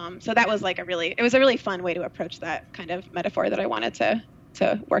identity. So that was it was a really fun way to approach that kind of metaphor that I wanted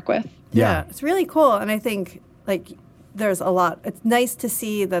to work with. Yeah. It's really cool. And I think, there's a lot. It's nice to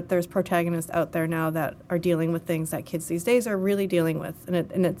see that there's protagonists out there now that are dealing with things that kids these days are really dealing with.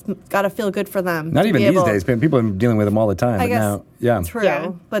 And it's got to feel good for them. Not even these days. People are dealing with them all the time. I but guess now, yeah. true.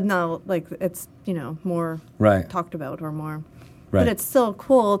 Yeah. But now, it's, more Right. talked about or more. Right. But it's still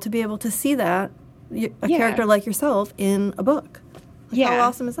cool to be able to see that, a Yeah. character like yourself in a book. How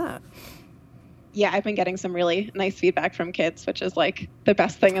awesome is that? yeah, I've been getting some really nice feedback from kids, which is like the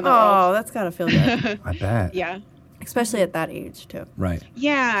best thing in the Oh, world. that's gotta feel good, I bet. Yeah. especially at that age too. Right.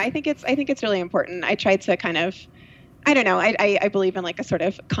 Yeah, I think it's really important. I try to kind of, I don't know, I believe in like a sort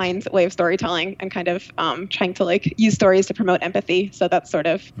of kind way of storytelling and kind of trying to like use stories to promote empathy. So that's sort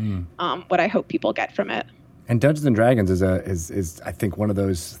of what I hope people get from it. And Dungeons and Dragons is I think one of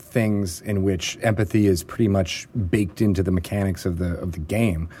those things in which empathy is pretty much baked into the mechanics of the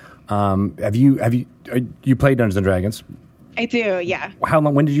game. Have you played Dungeons and Dragons? I do, yeah. How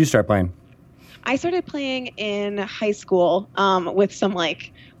long? When did you start playing? I started playing in high school with some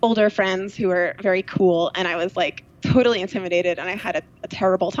like older friends who were very cool, and I was like totally intimidated, and I had a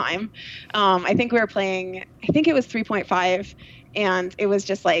terrible time. I think we were playing, I think it was 3.5, and it was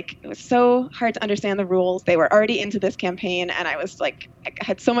just like, it was so hard to understand the rules. They were already into this campaign, and I was like, I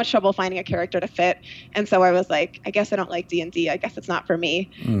had so much trouble finding a character to fit, and so I was like, I guess I don't like D&D. I guess it's not for me.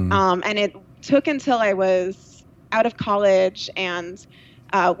 And it took until I was out of college and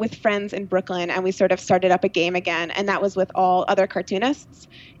with friends in Brooklyn, and we sort of started up a game again, and that was with all other cartoonists,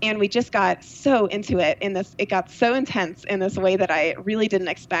 and we just got so into it it got so intense in this way that I really didn't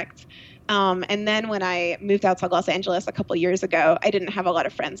expect. And then when I moved out to Los Angeles a couple years ago, I didn't have a lot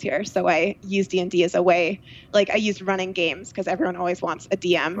of friends here, so I used D&D as a way, like I used running games because everyone always wants a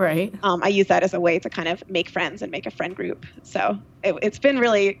DM. Right. I use that as a way to kind of make friends and make a friend group. So it's been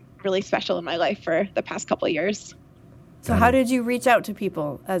really, really special in my life for the past couple of years. So how did you reach out to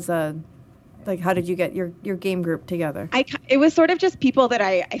people how did you get your game group together? It was sort of just people that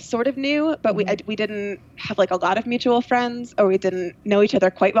I sort of knew, but we didn't have like a lot of mutual friends, or we didn't know each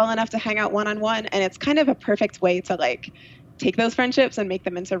other quite well enough to hang out one-on-one. And it's kind of a perfect way to like take those friendships and make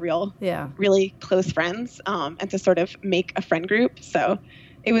them into really close friends, and to sort of make a friend group. So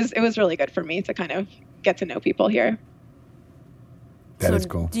it was really good for me to kind of get to know people here. That is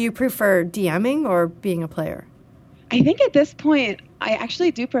cool. Do you prefer DMing or being a player? I think at this point, I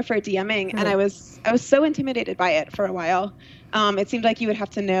actually do prefer DMing, and I was so intimidated by it for a while. It seemed like you would have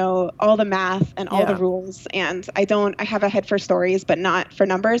to know all the math and all the rules, and I have a head for stories, but not for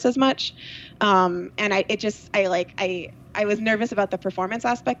numbers as much. And I was nervous about the performance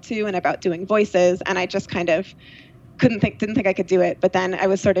aspect too, and about doing voices, and I just kind of didn't think I could do it. But then I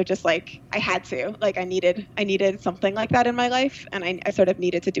was sort of just like, I had to, like I needed something like that in my life, and I sort of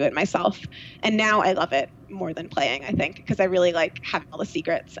needed to do it myself. And now I love it more than playing, I think, because I really like having all the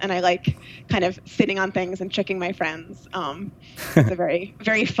secrets, and I like kind of sitting on things and tricking my friends. It's a very,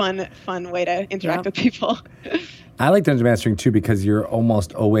 very fun way to interact with people. I like Dungeon Mastering too because you're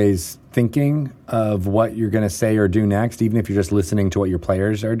almost always thinking of what you're going to say or do next, even if you're just listening to what your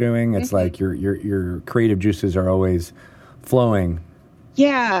players are doing. It's like your creative juices are always flowing.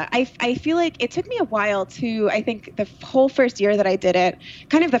 Yeah, I feel like it took me a while too. I think the whole first year that I did it,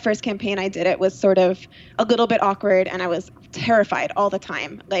 kind of the first campaign I did it, was sort of a little bit awkward, and I was terrified all the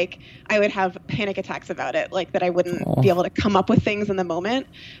time. Like I would have panic attacks about it, like that I wouldn't be able to come up with things in the moment.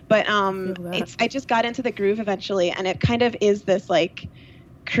 But I just got into the groove eventually, and it kind of is this like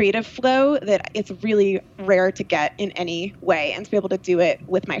creative flow that it's really rare to get in any way, and to be able to do it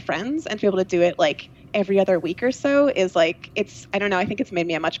with my friends and to be able to do it like every other week or so is like, I don't know, I think it's made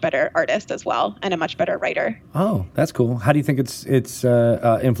me a much better artist as well, and a much better writer. Oh, that's cool. How do you think it's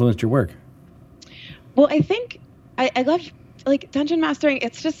influenced your work? Well, I think I love like Dungeon Mastering.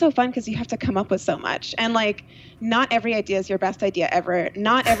 It's just so fun because you have to come up with so much, and like not every idea is your best idea ever.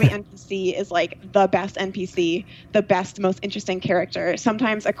 Not every NPC is like the best NPC, the best, most interesting character.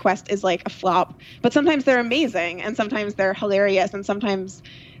 Sometimes a quest is like a flop, but sometimes they're amazing, and sometimes they're hilarious, and sometimes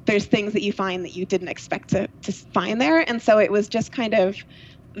there's things that you find that you didn't expect to find there. And so it was just kind of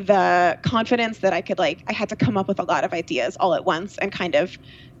the confidence that I had to come up with a lot of ideas all at once and kind of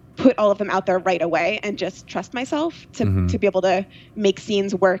put all of them out there right away, and just trust myself to be able to make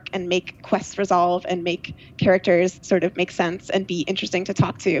scenes work and make quests resolve and make characters sort of make sense and be interesting to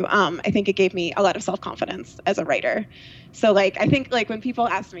talk to. I think it gave me a lot of self-confidence as a writer. So like, I think like when people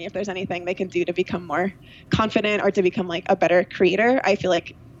ask me if there's anything they can do to become more confident or to become like a better creator, I feel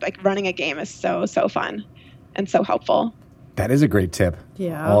like running a game is so fun and so helpful. That is a great tip.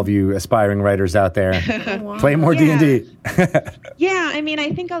 Yeah. All of you aspiring writers out there, play more D&D. Yeah, I mean,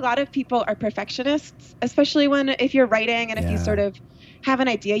 I think a lot of people are perfectionists, especially if you're writing and if you sort of have an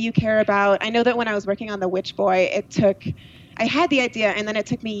idea you care about. I know that when I was working on The Witch Boy, I had the idea, and then it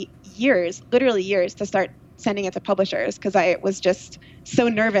took me years, literally years, to start sending it to publishers because I was just so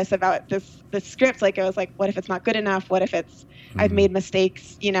nervous about the script. Like I was like, what if it's not good enough? What if I've made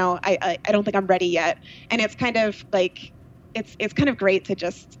mistakes? You know, I don't think I'm ready yet. And it's kind of like, it's kind of great to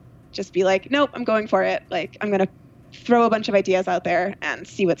just be like, nope, I'm going for it. Like I'm going to throw a bunch of ideas out there and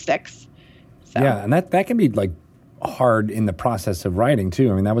see what sticks. So. Yeah, and that can be like hard in the process of writing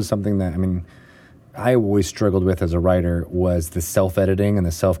too. I mean, that was something that I always struggled with as a writer was the self-editing and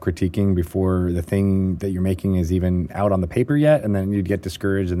the self-critiquing before the thing that you're making is even out on the paper yet, and then you'd get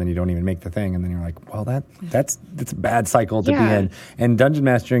discouraged, and then you don't even make the thing, and then you're like, well, that's a bad cycle to be in. And dungeon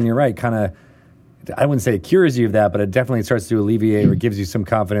mastering, you're right, kind of. I wouldn't say it cures you of that, but it definitely starts to alleviate or gives you some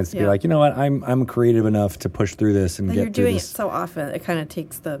confidence to be like, you know what, I'm creative enough to push through this and get through this. You're doing it so often, it kind of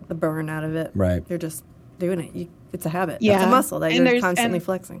takes the burn out of it. Right. You're just doing it. It's a habit. Yeah. It's a muscle that you're constantly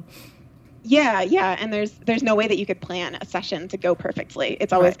flexing. Yeah, and there's no way that you could plan a session to go perfectly.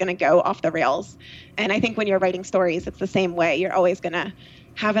 It's always going to go off the rails. And I think when you're writing stories, it's the same way. You're always going to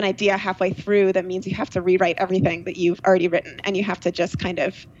have an idea halfway through that means you have to rewrite everything that you've already written, and you have to just kind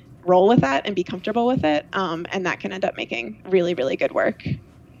of roll with that and be comfortable with it, and that can end up making really, really good work.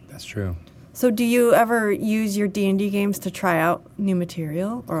 That's true. So do you ever use your D&D games to try out new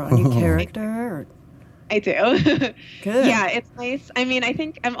material or a new character? Or? I do. Good. Yeah, it's nice. I mean, I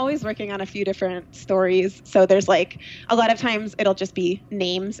think I'm always working on a few different stories. So there's like a lot of times it'll just be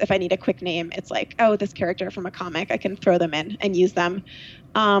names. If I need a quick name, it's like, oh, this character from a comic, I can throw them in and use them.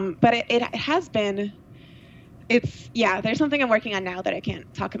 But it has been... there's something I'm working on now that I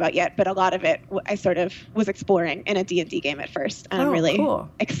can't talk about yet, but a lot of it I sort of was exploring in a D&D game at first, and I'm really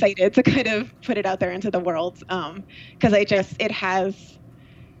excited to kind of put it out there into the world, because it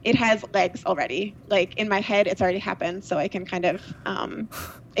has legs already. Like in my head, it's already happened, so I can kind of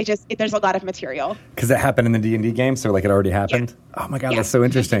there's a lot of material. Because it happened in the D&D game, so like it already happened? Yeah. Oh my God, that's so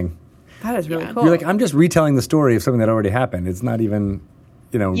interesting. That is really cool. You're like, I'm just retelling the story of something that already happened. It's not even...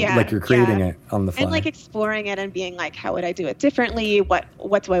 like you're creating it on the fly. And like exploring it and being like, how would I do it differently? What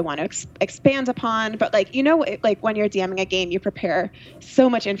do I want to expand upon? But like, like when you're DMing a game, you prepare so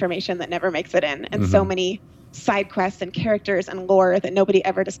much information that never makes it in, and so many side quests and characters and lore that nobody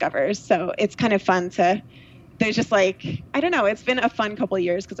ever discovers. So it's kind of fun there's just like, I don't know, it's been a fun couple of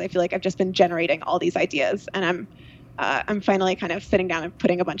years because I feel like I've just been generating all these ideas, and I'm finally kind of sitting down and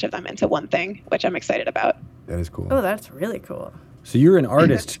putting a bunch of them into one thing, which I'm excited about. That is cool. Oh, that's really cool. So you're an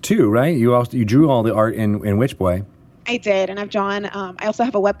artist too, right? You drew all the art in Witchboy. I did, and I've drawn. I also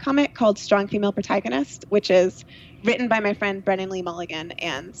have a webcomic called Strong Female Protagonist, which is written by my friend Brennan Lee Mulligan,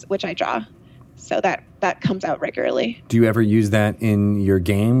 and which I draw. So that comes out regularly. Do you ever use that in your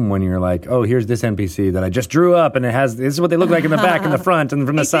game when you're like, oh, here's this NPC that I just drew up, and this is what they look like in the back and the front and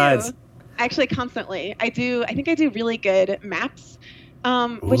from the sides? Actually, constantly. I think I do really good maps.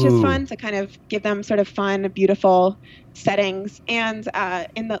 Which is fun to kind of give them sort of fun, beautiful settings. And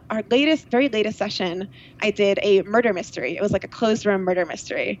in our very latest session, I did a murder mystery. It was like a closed room murder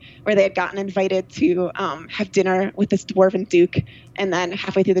mystery where they had gotten invited to have dinner with this dwarven duke, and then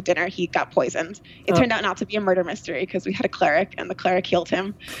halfway through the dinner, he got poisoned. It turned out not to be a murder mystery because we had a cleric, and the cleric healed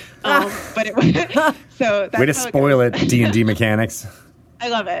him. But it was so. That's way to spoil it, D&D mechanics. I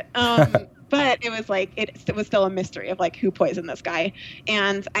love it. But it was like, it was still a mystery of like who poisoned this guy.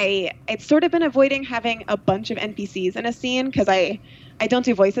 And I'd sort of been avoiding having a bunch of NPCs in a scene because I don't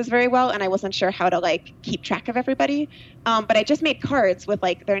do voices very well, and I wasn't sure how to like keep track of everybody. But I just made cards with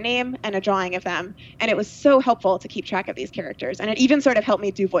like their name and a drawing of them. And it was so helpful to keep track of these characters. And it even sort of helped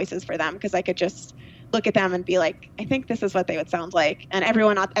me do voices for them because I could just look at them and be like, I think this is what they would sound like. And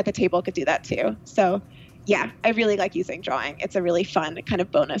everyone at the table could do that too. So yeah, I really like using drawing. It's a really fun kind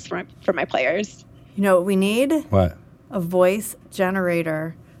of bonus for my players. You know what we need? What? A voice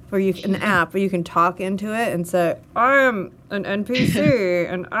generator an app where you can talk into it and say, I am an NPC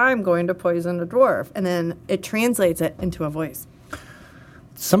and I'm going to poison a dwarf. And then it translates it into a voice.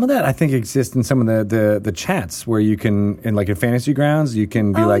 Some of that, I think, exists in some of the chats where you can, in Fantasy Grounds, you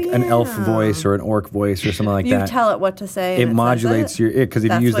can be an elf voice or an orc voice or something like that. You tell it what to say. It modulates because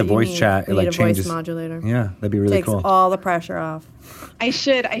if you use the voice chat, it like changes. A voice modulator. Yeah, that'd be really cool. Takes all the pressure off. I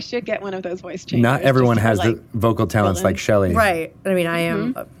should get one of those voice changers. Not everyone has the vocal talents like Shelley. Right. I mean, I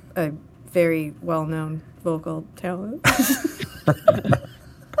am a very well-known vocal talent.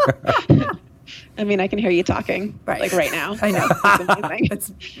 I mean, I can hear you talking like right now. I know. It's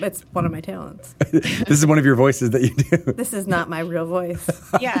amazing. It's one of my talents. This is one of your voices that you do. This is not my real voice.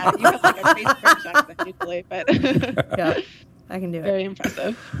 Yeah, you have like a crazy British accent usually, but yeah, I can do it. Very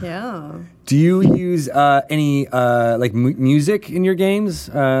impressive. Yeah. Do you use any music in your games?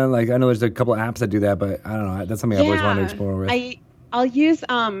 I know there's a couple of apps that do that, but I don't know. That's something I've always wanted to explore with. I'll use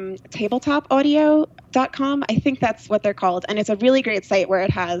tabletopaudio.com. I think that's what they're called. And it's a really great site where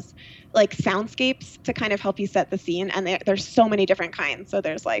it has like soundscapes to kind of help you set the scene. And there's so many different kinds. So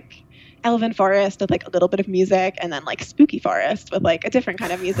there's like elven forest with like a little bit of music, and then like spooky forest with like a different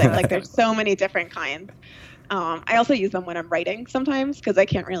kind of music. Like there's so many different kinds. I also use them when I'm writing sometimes because I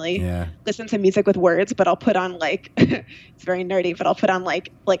can't really Yeah. listen to music with words, but I'll put on like it's very nerdy, but I'll put on like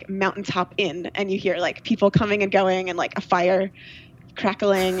Mountaintop Inn, and you hear like people coming and going and like a fire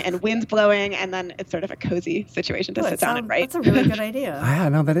crackling and winds blowing, and then it's sort of a cozy situation to sit down and write. That's a really good idea. Yeah,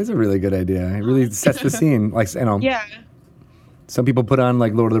 no, that is a really good idea. It really sets the scene. Like, Yeah. some people put on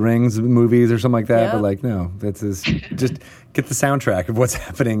like Lord of the Rings movies or something like that, Yeah. but like, no, that's just get the soundtrack of what's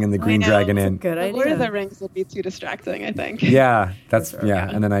happening in the Green know. Dragon That's a Inn. good The Lord of idea. the Rings would be too distracting, I think. Yeah, that's That's yeah.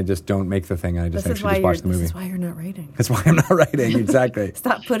 right. And then I just don't make the thing. I just This is actually why just you're. watch the movie. This is why you're not writing. That's why I'm not writing. Exactly.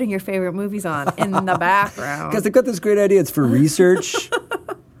 Stop putting your favorite movies on in the background. Because they've got this great idea. It's for research.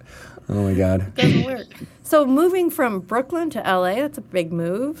 Oh my God. Doesn't work. So moving from Brooklyn to LA, that's a big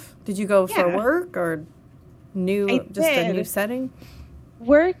move. Did you go for Yeah. work or I a did. new setting?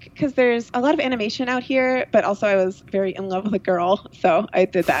 Work, because there's a lot of animation out here, but also I was very in love with a girl, so I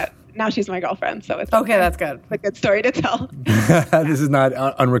did that. Now she's my girlfriend, so it's Okay, that's good. a good story to tell. This is not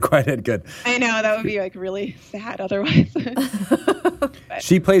unrequited. Good. I know that would be like really sad otherwise.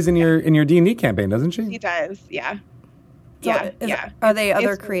 She plays in your D&D campaign, doesn't she? He does, yeah. So Are they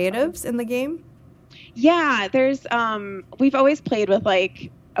other It's really fun. creatives in the game? Yeah, there's we've always played with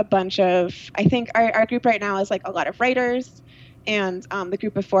like a bunch of, I think our group right now is like a lot of writers, and the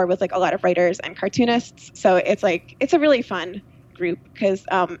group before was like a lot of writers and cartoonists. So it's a really fun group because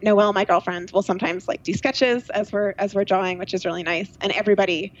Noelle, my girlfriend, will sometimes like do sketches as we're drawing, which is really nice. And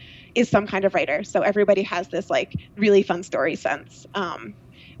everybody is some kind of writer, so everybody has this like really fun story sense,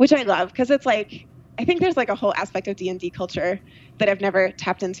 which I love because it's like I think there's like a whole aspect of D&D culture that I've never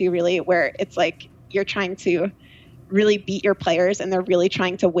tapped into really, where it's like you're trying to really beat your players and they're really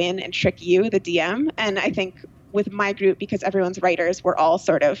trying to win and trick you, the DM. And I think with my group, because everyone's writers, we're all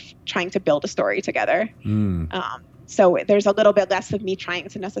sort of trying to build a story together. So there's a little bit less of me trying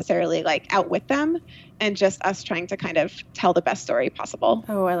to necessarily like outwit them and just us trying to kind of tell the best story possible.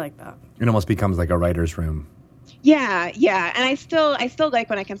 Oh, I like that. It almost becomes like a writer's room. Yeah. And I still like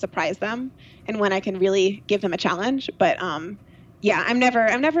when I can surprise them and when I can really give them a challenge. But yeah, I'm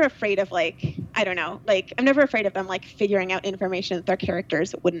never afraid of like, I don't know, like I'm never afraid of them like figuring out information that their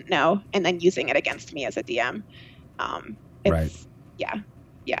characters wouldn't know and then using it against me as a DM. Right.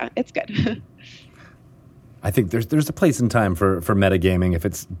 Yeah, it's good. I think there's a place and time for metagaming. If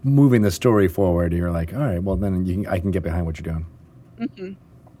it's moving the story forward, you're like, all right, well then I can get behind what you're doing. Mm-hmm.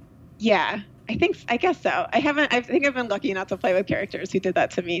 Yeah, I guess so. I think I've been lucky not to play with characters who did that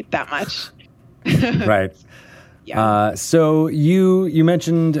to me that much. Right. Yeah. So you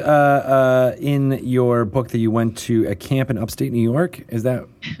mentioned in your book that you went to a camp in upstate New York. Is that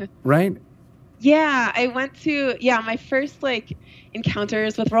right? Yeah, I went to my first like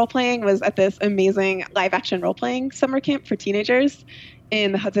encounters with role playing was at this amazing live action role playing summer camp for teenagers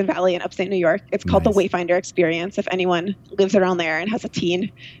in the Hudson Valley in upstate New York. It's called the Wayfinder Experience. If anyone lives around there and has a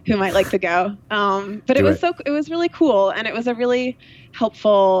teen who might like to go, but it was really cool, and it was a really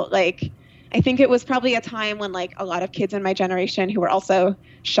helpful like. I think it was probably a time when like a lot of kids in my generation who were also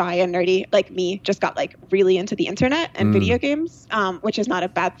shy and nerdy like me just got like really into the internet and video games, which is not a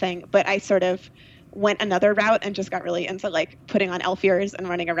bad thing. But I sort of went another route and just got really into like putting on elf ears and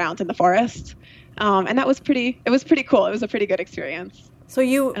running around in the forest. And it was pretty cool. It was a pretty good experience. So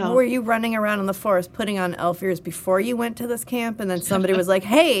were you running around in the forest putting on elf ears before you went to this camp, and then somebody was like,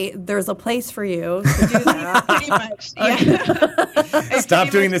 "Hey, there's a place for you to do that." Pretty much, yeah. Stop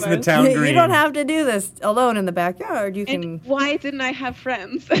doing this in the town green. You don't have to do this alone in the backyard. You can. And why didn't I have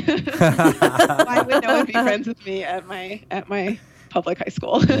friends? Why would no one be friends with me at my public high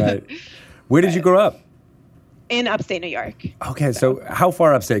school? Right. Where did you grow up? In upstate New York. Okay, so how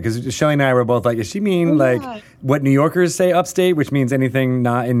far upstate? Because Shelley and I were both like, does she mean like what New Yorkers say upstate, which means anything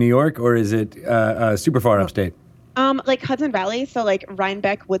not in New York, or is it super far upstate? Like Hudson Valley, so like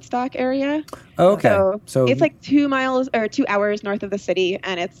Rhinebeck, Woodstock area. Oh, okay. So it's like 2 hours north of the city,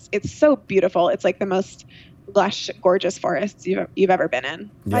 and it's so beautiful. It's like the most lush, gorgeous forests you've ever been in.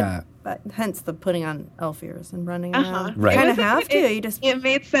 Yeah. Hence the putting on elf ears and running around. Right. You kind of have to. It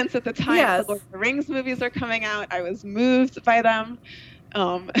made sense at the time. Yes. The Lord of the Rings movies are coming out. I was moved by them.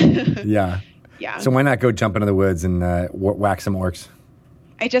 Yeah. Yeah. So why not go jump into the woods and whack some orcs?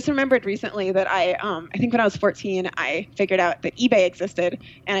 I just remembered recently that I think when I was 14, I figured out that eBay existed,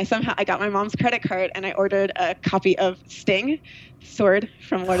 and I got my mom's credit card and I ordered a copy of Sting, sword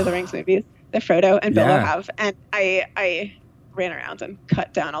from Lord of the Rings movies, that Frodo and Bilbo have, and I ran around and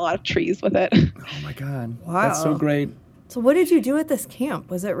cut down a lot of trees with it. Oh my God. Wow. That's so great. So what did you do at this camp?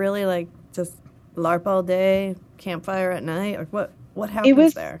 Was it really like just LARP all day, campfire at night, or what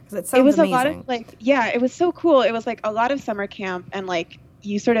happens there? Because it sounds amazing. A lot of like, it was so cool. It was like a lot of summer camp, and like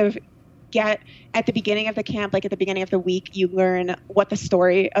you sort of get at the beginning of the camp, like at the beginning of the week, you learn what the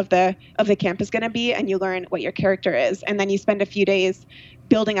story of the camp is going to be, and you learn what your character is, and then you spend a few days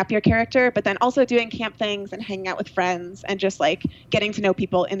building up your character, but then also doing camp things and hanging out with friends and just like getting to know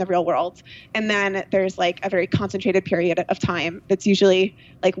people in the real world. And then there's like a very concentrated period of time that's usually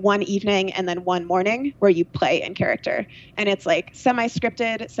like one evening and then one morning where you play in character. And it's like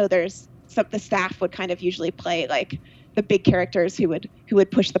semi-scripted, so the staff would kind of usually play like the big characters who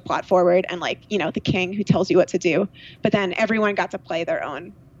would push the plot forward, and like, you know, the king who tells you what to do. But then everyone got to play their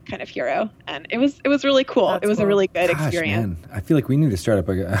own kind of hero, and it was really cool. That's it was cool. a really good Gosh, experience. man, I feel like we need to start up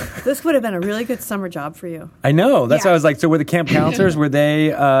a. This would have been a really good summer job for you. I know. That's Yeah. why I was like, so were the camp counselors, were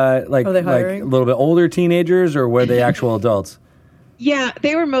they like Are they like hiring? a little bit older teenagers, or were they actual adults? Yeah,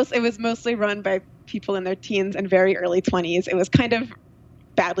 it was mostly run by people in their teens and very early 20s. It was kind of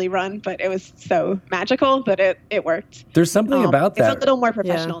badly run, but it was so magical that it worked. There's something about that. It's a little more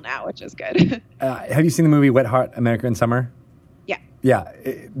professional now, which is good. Have you seen the movie Wet Hot American Summer? Yeah.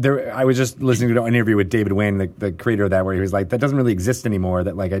 Yeah, I was just listening to an interview with David Wayne, the creator of that, where he was like, "That doesn't really exist anymore.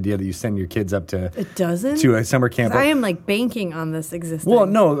 That like idea that you send your kids up to It doesn't? to a summer camp." 'Cause I am like banking on this existing. Well,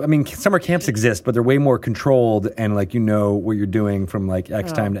 no, I mean summer camps exist, but they're way more controlled, and like you know what you're doing from like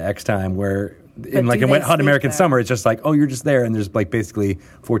X time to X time. Where in do Wet they Hot sleep American there? Summer, it's just like, oh, you're just there, and there's like basically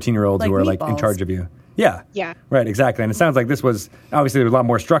 14-year-olds who Like are like in meatballs. charge of you. Yeah. Yeah. Right. Exactly. And it sounds like this was obviously there was a lot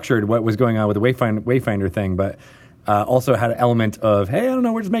more structured what was going on with the Wayfinder thing, but also had an element of, hey, I don't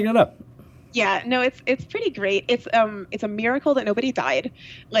know, we're just making it up. Yeah, no, it's pretty great. It's a miracle that nobody died.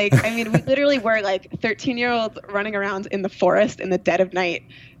 Like, I mean, we literally were like 13-year-olds running around in the forest in the dead of night,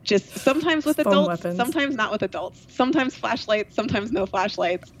 just sometimes with Foam adults, weapons. sometimes not with adults, sometimes flashlights, sometimes no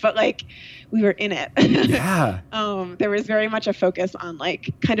flashlights, but like we were in it. Yeah. There was very much a focus on like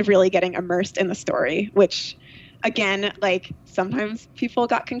kind of really getting immersed in the story, which again, like sometimes people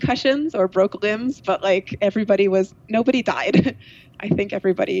got concussions or broke limbs, but like nobody died. I think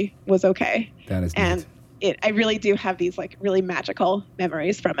everybody was okay. That is And I really do have these like really magical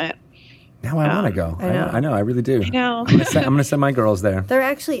memories from it. Now I want to go. I know. I really do. I know. I'm gonna send my girls there. There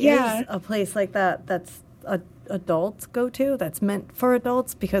actually Yeah. is a place like that that's adults go to, that's meant for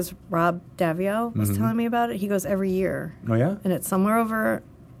adults, because Rob Davio was telling me about it. He goes every year. Oh yeah. And it's somewhere over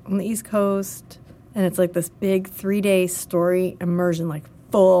on the East Coast, and it's like this big 3-day story immersion, like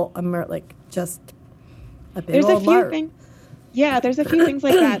full like just a big There's a old few LARP. things. Yeah, there's a few things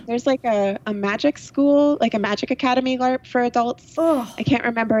like that. There's like a magic school, like a magic academy LARP for adults. Oh, I can't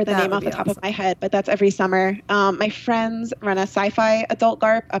remember the that name would off the be top awesome. of my head, but that's every summer. My friends run a sci-fi adult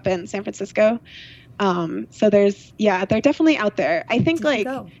LARP up in San Francisco. So they're definitely out there. I think you should like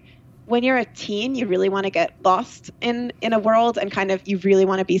go. when you're a teen, you really want to get lost in a world and kind of you really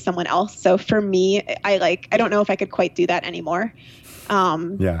want to be someone else. So for me, I don't know if I could quite do that anymore.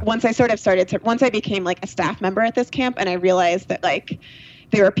 Once I became like a staff member at this camp, and I realized that like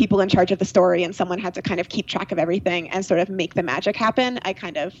there were people in charge of the story and someone had to kind of keep track of everything and sort of make the magic happen, I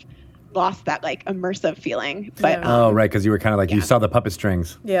kind of lost that like immersive feeling. But Yeah. Oh right, because you were kind of like you saw the puppet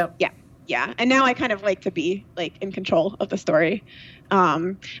strings. Yeah. yeah. And now I kind of like to be like in control of the story.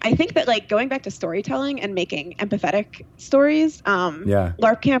 I think that like going back to storytelling and making empathetic stories,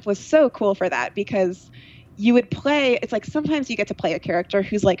 LARP camp was so cool for that, because you would play, it's like sometimes you get to play a character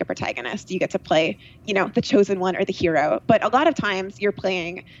who's like a protagonist. You get to play, you know, the chosen one or the hero. But a lot of times you're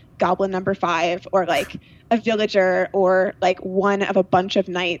playing Goblin number 5 or like a villager or like one of a bunch of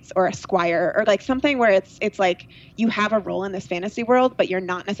knights or a squire or like something where it's like you have a role in this fantasy world, but you're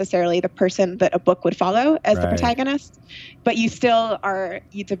not necessarily the person that a book would follow as the protagonist. But you still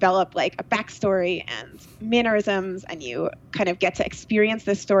you develop like a backstory and mannerisms, and you kind of get to experience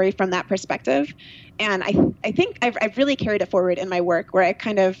this story from that perspective. And I think I've really carried it forward in my work, where I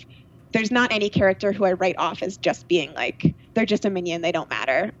kind of, there's not any character who I write off as just being like, they're just a minion, they don't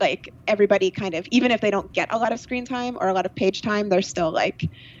matter. Like everybody kind of, even if they don't get a lot of screen time or a lot of page time, they're still like,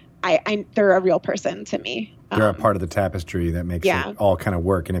 they're a real person to me. They're a part of the tapestry that makes it all kind of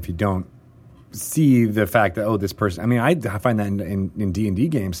work. And if you don't see the fact that, oh, this person, I mean, I find that in D&D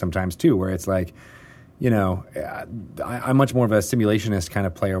games sometimes too, where it's like, you know, I'm much more of a simulationist kind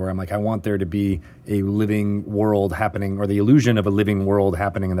of player, where I'm like, I want there to be a living world happening, or the illusion of a living world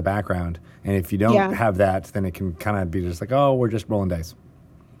happening in the background. And if you don't have that, then it can kind of be just like, oh, we're just rolling dice.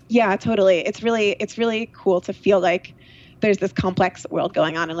 Yeah, totally. It's really cool to feel like there's this complex world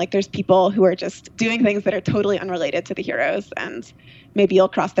going on, and like there's people who are just doing things that are totally unrelated to the heroes, and maybe you'll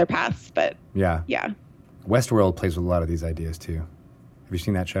cross their paths, but yeah. Westworld plays with a lot of these ideas too. Have you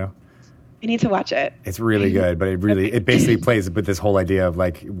seen that show? I need to watch it. It's really good, but it basically plays with this whole idea of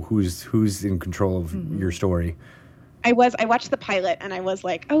like who's in control of your story. I watched the pilot and I was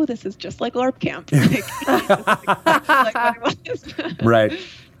like, oh, this is just like LARP camp. Like what it was. Right.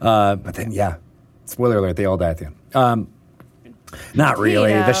 But then, yeah, spoiler alert, they all die at the end. Not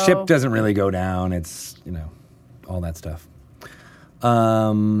really. The ship doesn't really go down. It's, all that stuff.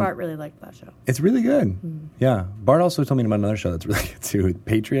 Bart really liked that show. It's really good. Yeah. Bart also told me about another show that's really good too,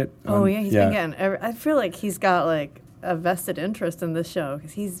 Patriot. Oh, yeah. He's been getting, I feel like he's got like a vested interest in this show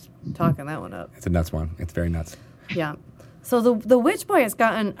because he's talking that one up. It's a nuts one. It's very nuts. Yeah. So the Witch Boy has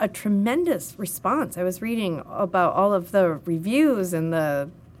gotten a tremendous response. I was reading about all of the reviews and the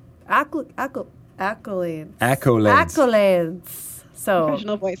accolades. Accolades. So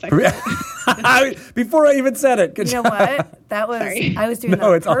Professional voice actor. Before I even said it. You know what? That was Sorry. I was doing that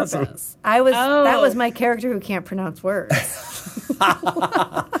on purpose. Awesome. That was my character who can't pronounce words.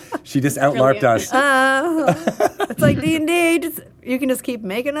 She just outlarped us. It's like D&D. You can just keep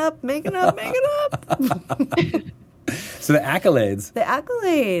making up. So the accolades. The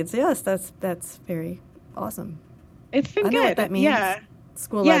accolades. Yes, that's very awesome. It's been good. I know what that means. Yeah.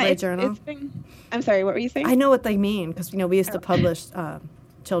 School Library Journal. I'm sorry, what were you saying? I know what they mean because we used to publish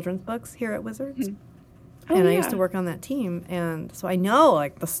children's books here at Wizards, and I used to work on that team, and so I know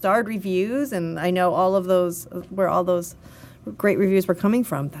like the starred reviews, and I know all of those where all those great reviews were coming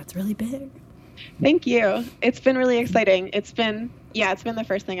from. That's really big. Thank you. It's been really exciting. It's been the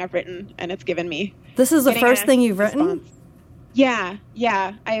first thing I've written, and it's given me. This is the first thing you've written? Yeah.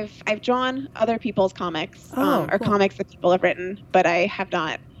 I've drawn other people's comics, or cool. comics that people have written, but I have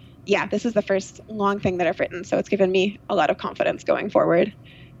not. Yeah, this is the first long thing that I've written, so it's given me a lot of confidence going forward,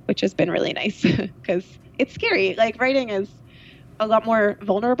 which has been really nice because it's scary. Like writing is a lot more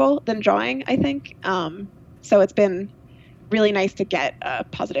vulnerable than drawing, I think. So it's been really nice to get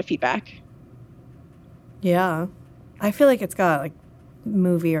positive feedback. Yeah, I feel like it's got like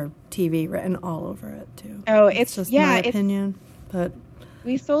movie or TV written all over it too. Oh, it's just my opinion, but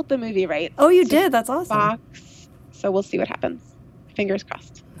we sold the movie rights. Oh, you did? That's awesome. Fox, so we'll see what happens. Fingers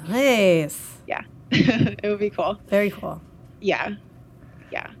crossed. Nice. Yeah, it would be cool. Very cool. Yeah.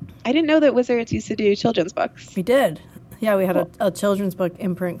 I didn't know that Wizards used to do children's books. We did. Yeah, we had a children's book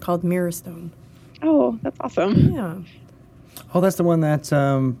imprint called Mirrorstone. Oh, that's awesome. Yeah. Oh, that's the one that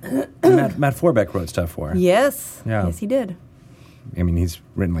Matt Forbeck wrote stuff for. Yes. Yeah. Yes, he did. I mean, he's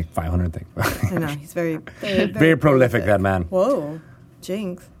written like 500 things. I know. He's very prolific, that man. Whoa.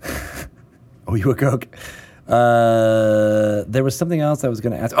 Jinx. Oh, you a Coke? There was something else I was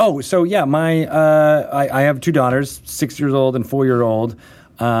going to ask. Oh, so yeah, I have two daughters, 6-year-old and 4-year-old.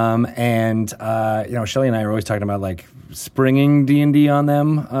 And Shelly and I are always talking about like springing D&D on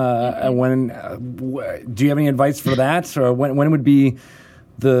them. Do you have any advice for that? Or when would be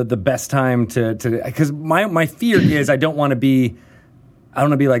the best time to, because my fear is I don't want to be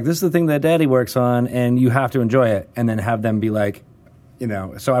like, this is the thing that Daddy works on and you have to enjoy it. And then have them be like,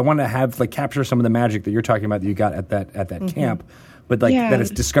 so I want to have like capture some of the magic that you're talking about that you got at that camp, but like that it's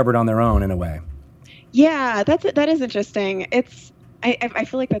discovered on their own in a way. Yeah, that is interesting. I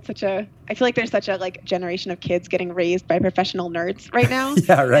feel like there's such a like generation of kids getting raised by professional nerds right now.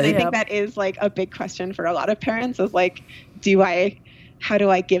 Yeah, right. And I think that is like a big question for a lot of parents is like, how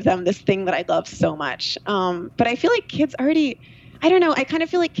do I give them this thing that I love so much? But I feel like kids already, I don't know, I kind of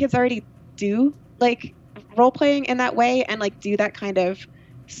feel like kids already do like role playing in that way and like do that kind of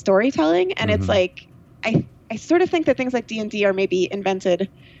storytelling. And it's like, I sort of think that things like D&D are maybe invented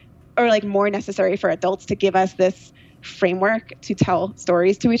or like more necessary for adults to give us this framework to tell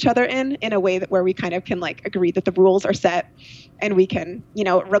stories to each other in a way that where we kind of can like agree that the rules are set and we can,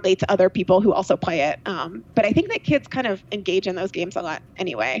 relate to other people who also play it. But I think that kids kind of engage in those games a lot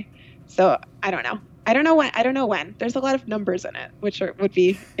anyway. So I don't know. I don't know when. There's a lot of numbers in it, which would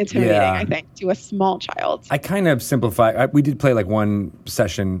be intimidating, I think, to a small child. I kind of simplify. We did play like one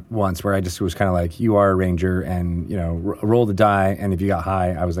session once where I just was kind of like, you are a ranger and, roll the die. And if you got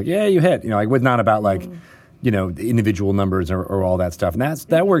high, I was like, yeah, you hit. It was not about like, the individual numbers or all that stuff. And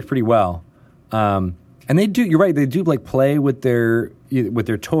that worked pretty well. And they do, you're right, they do like play with their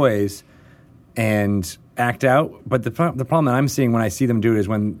toys and act out. But the problem that I'm seeing when I see them do it is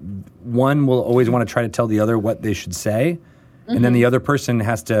when one will always want to try to tell the other what they should say. And then the other person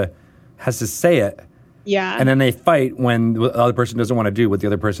has to say it. Yeah. And then they fight when the other person doesn't want to do what the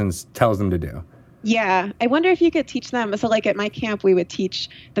other person tells them to do. Yeah. I wonder if you could teach them. So like at my camp, we would teach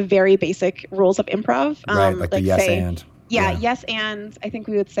the very basic rules of improv. Right, like the yes and. Yeah, yes and. I think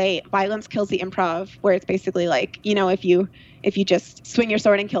we would say violence kills the improv, where it's basically like, if you just swing your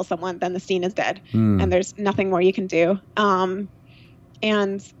sword and kill someone, then the scene is dead and there's nothing more you can do.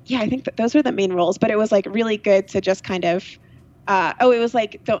 And yeah, I think that those were the main rules, but it was like really good to just kind of it was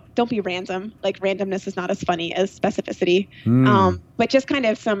like don't be random. Like randomness is not as funny as specificity. But just kind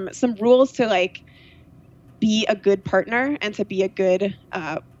of some rules to like be a good partner and to be a good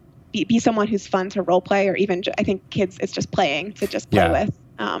be someone who's fun to role play, or even I think kids it's just playing to just play with.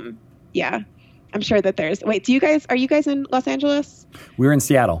 I'm sure that there's. Wait, are you guys in Los Angeles? We're in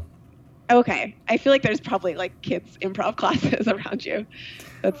Seattle. Okay, I feel like there's probably like kids improv classes around you.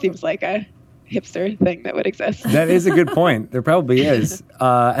 That seems like a hipster thing that would exist. That is a good point. There probably is.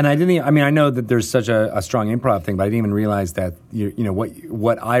 And I know that there's such a strong improv thing, but I didn't even realize that you know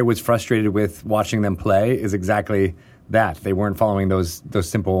what I was frustrated with watching them play is exactly that. They weren't following those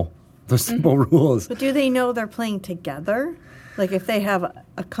simple rules. But do they know they're playing together? Like if they have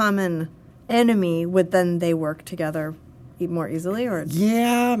a common enemy, would then they work together more easily? Or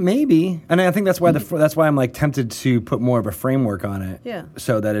yeah, maybe. And I think that's why that's why I'm like tempted to put more of a framework on it. Yeah.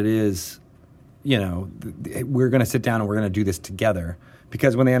 So that it is, you know, we're going to sit down and we're going to do this together.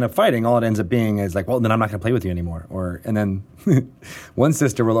 Because when they end up fighting, all it ends up being is like, well, then I'm not going to play with you anymore. And then one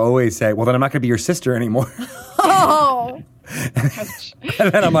sister will always say, well, then I'm not going to be your sister anymore. Oh.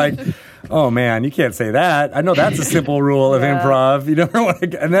 And then I'm like, oh man, you can't say that. I know that's a simple rule of improv. You don't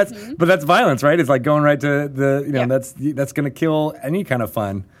want to, and but that's violence, right? It's like going right to the, you know, that's going to kill any kind of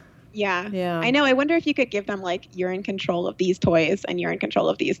fun. Yeah. I know. I wonder if you could give them like, you're in control of these toys and you're in control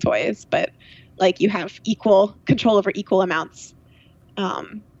of these toys, but like you have equal control over equal amounts.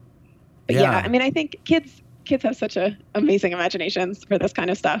 But I mean, I think kids have such amazing imaginations for this kind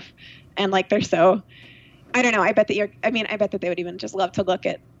of stuff, and like they're so. I don't know. I bet that they would even just love to look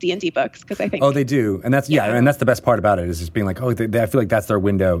at D&D books because I think. Oh, they do, and that's and that's the best part about it is just being like, I feel like that's their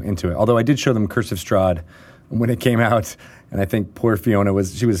window into it. Although I did show them Curse of Strahd when it came out, and I think poor Fiona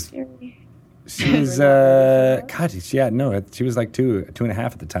she was like 2.5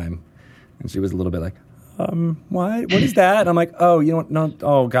 at the time, and she was a little bit like. What is that? And I'm like, oh, you don't know.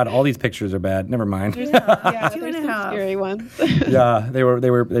 Oh God, all these pictures are bad. Never mind. There's 2.5 scary ones. Yeah, they were.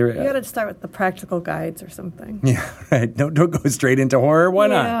 You got to start with the practical guides or something. Yeah, right. Don't go straight into horror. Why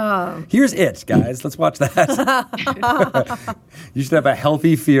not? Here's it, guys. Let's watch that. You should have a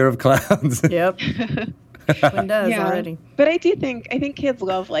healthy fear of clowns. Yep. One does already. But I think kids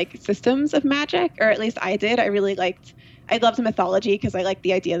love like systems of magic, or at least I did. I loved mythology because I liked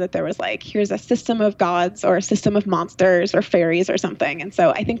the idea that there was like, here's a system of gods or a system of monsters or fairies or something. And so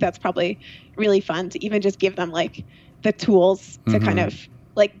I think that's probably really fun to even just give them like the tools to kind of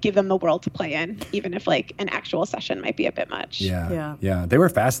like give them the world to play in, even if like an actual session might be a bit much. Yeah. They were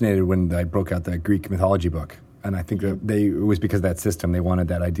fascinated when I broke out the Greek mythology book. And I think that it was because of that system. They wanted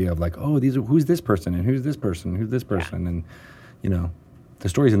that idea of like, oh, who's this person and who's this person, who's this person. And, you know, the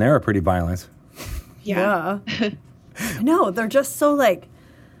stories in there are pretty violent. Yeah. No, they're just so like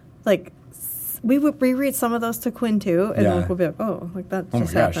we would reread some of those to Quinn too, and we'll be like, oh, like that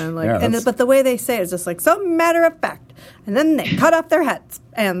just happened. Like, but the way they say it is just like so matter of fact, and then they cut off their heads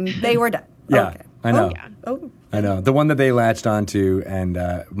and they were done. Yeah, okay. I know. Oh. I know. The one that they latched onto, and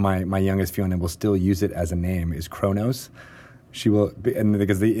my youngest Fiona will still use it as a name, is Kronos. She will, and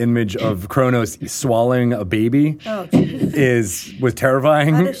because the image of Kronos swallowing a baby was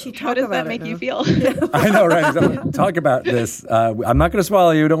terrifying. How does she talk How does about that make now? you feel? I know, right? Talk about this. I'm not going to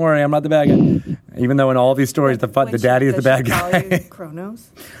swallow you. Don't worry, I'm not the bad guy. Even though in all these stories, the daddy is the bad guy.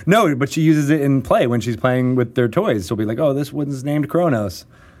 Kronos? No, but she uses it in play when she's playing with their toys. She'll be like, "Oh, this one's named Kronos."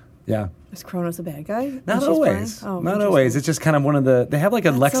 Yeah. Is Kronos a bad guy? Not always. Not always. It's just kind of one of they have like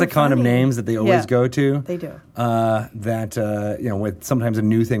a lexicon of names that they always go to. They do. With sometimes a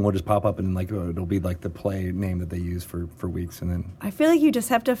new thing will just pop up and like it'll be like the play name that they use for weeks, and then. I feel like you just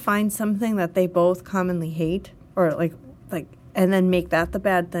have to find something that they both commonly hate, or like, and then make that the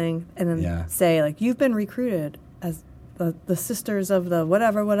bad thing, and then say like, you've been recruited as the sisters of the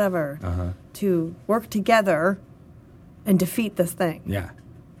whatever to work together and defeat this thing. Yeah.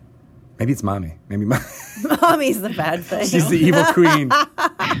 Maybe it's Mommy. Mommy's the bad thing. She's the evil queen.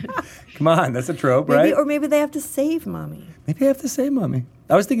 Come on, that's a trope, right? Or maybe they have to save Mommy. Maybe they have to save Mommy.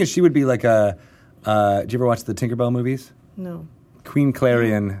 I was thinking she would be like a. Did you ever watch the Tinkerbell movies? No. Queen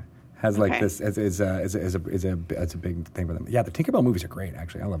Clarion has like this as a big thing for them. Yeah, the Tinkerbell movies are great.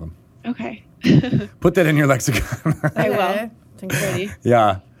 Actually, I love them. Okay. Put that in your lexicon. I will. Tinkerbell.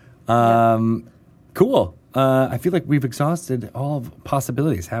 Yeah. Cool. I feel like we've exhausted all of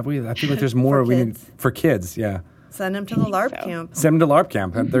possibilities, have we? I feel like there's more we need for kids. Yeah. Send them to the LARP camp. Send them to LARP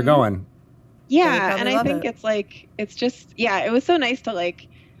camp. They're going. Yeah, and I think it's like it was so nice to like.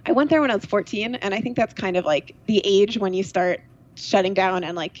 I went there when I was 14, and I think that's kind of like the age when you start shutting down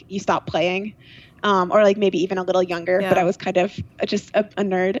and like you stop playing. Or like maybe even a little younger, but I was kind of just a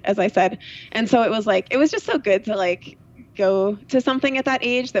nerd, as I said. And so it was just so good to like go to something at that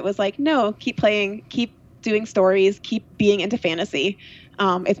age that was like, no, keep playing, keep doing stories, keep being into fantasy.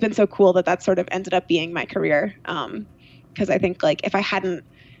 It's been so cool that sort of ended up being my career. Because I think like if I hadn't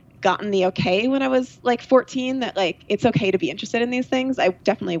gotten the okay when I was like 14 that like it's okay to be interested in these things, I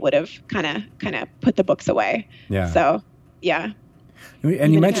definitely would have kind of put the books away. Yeah. So yeah.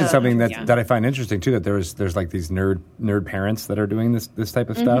 And you mentioned something that I find interesting too, that there's like these nerd parents that are doing this type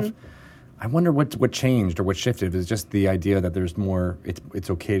of stuff. I wonder what changed or what shifted. Is just the idea that there's more. It's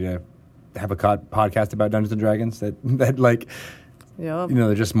okay to have a podcast about Dungeons and Dragons. That like,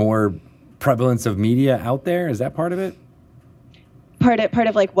 there's just more prevalence of media out there. Is that part of it? Part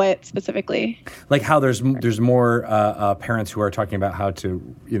of like what specifically? Like how there's more parents who are talking about how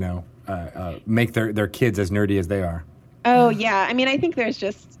to make their kids as nerdy as they are. Oh yeah, I mean I think we're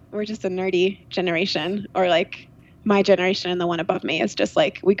just a nerdy generation, or like my generation and the one above me is just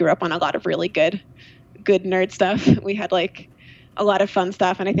like we grew up on a lot of really good nerd stuff. We had like a lot of fun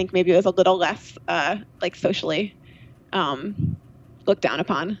stuff, and I think maybe it was a little less like socially looked down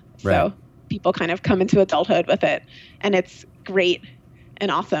upon. Right. So people kind of come into adulthood with it, and it's great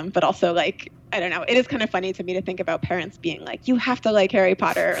and awesome, but also like I don't know, it is kind of funny to me to think about parents being like, you have to like Harry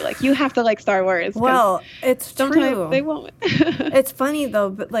Potter, or like you have to like Star Wars. Well, it's sometimes true. They won't. It's funny though,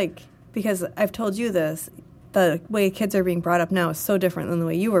 but like because I've told you this, the way kids are being brought up now is so different than the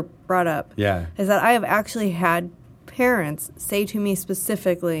way you were brought up. Yeah, is that I have actually had parents say to me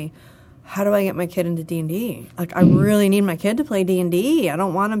specifically, how do I get my kid into D&D? Like, I really need my kid to play D&D. I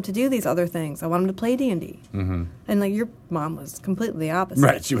don't want him to do these other things. I want him to play D&D. Mm-hmm. And, like, your mom was completely the opposite.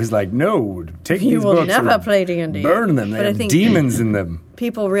 Right. She was like, no, take these books. You will never play D&D. Burn them. They have demons in them.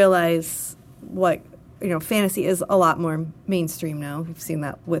 People realize what, fantasy is a lot more mainstream now. We've seen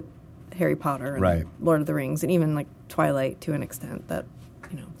that with Harry Potter and Lord of the Rings, and even, like, Twilight to an extent, that,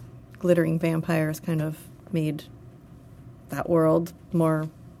 glittering vampires kind of made that world more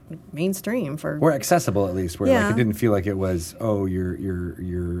mainstream or accessible, at least, where like it didn't feel like it was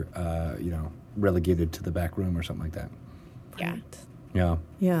you're relegated to the back room or something like that.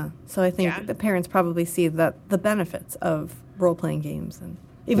 Yeah. So I think the parents probably see that the benefits of role-playing games, and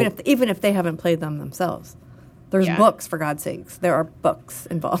even if they haven't played them themselves, there's books, for God's sakes. There are books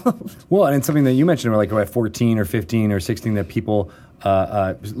involved. Well, and it's something that you mentioned, like at 14 or 15 or 16, that people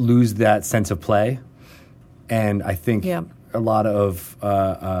lose that sense of play, and I think a lot of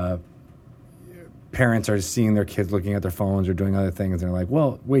parents are seeing their kids looking at their phones or doing other things, and they're like,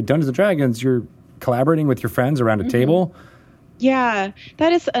 well, wait, Dungeons & Dragons, you're collaborating with your friends around a table? Yeah,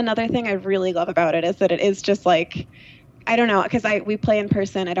 that is another thing I really love about it, is that it is just like, I don't know, because we play in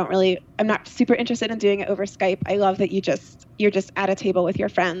person. I'm not super interested in doing it over Skype. I love that you're just at a table with your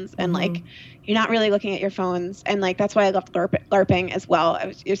friends, and like you're not really looking at your phones, and like that's why I loved LARPing as well.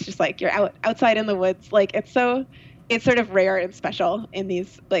 It's just like you're outside in the woods. Like it's sort of rare and special in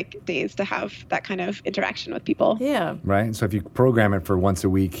these like days to have that kind of interaction with people. Yeah. Right. So if you program it for once a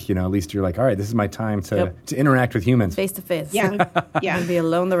week, at least you're like, all right, this is my time to interact with humans. Face to face. Yeah. Yeah. And be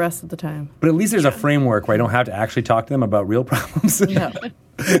alone the rest of the time. But at least there's a framework where I don't have to actually talk to them about real problems. No.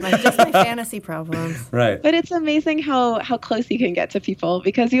 Just my fantasy problems. Right. But it's amazing how close you can get to people,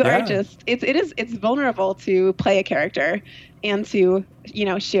 because you are just it's vulnerable to play a character and to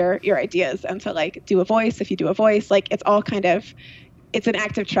share your ideas and to like do a voice. If you do a voice, like it's all kind of, it's an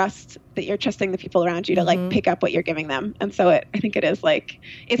act of trust that you're trusting the people around you to like pick up what you're giving them. And so I think it is like,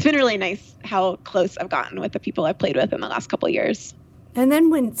 it's been really nice how close I've gotten with the people I've played with in the last couple of years. And then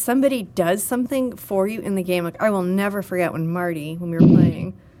when somebody does something for you in the game, like I will never forget when we were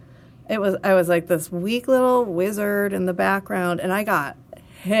playing, I was like this weak little wizard in the background, and I got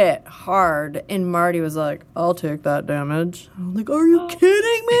hit hard, and Marty was like, I'll take that damage. I'm like, are you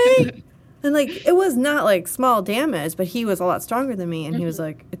kidding me? And like, it was not like small damage, but he was a lot stronger than me, and he was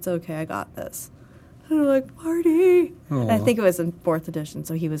like, it's okay, I got this. And I'm like, Marty. And I think it was in 4th edition,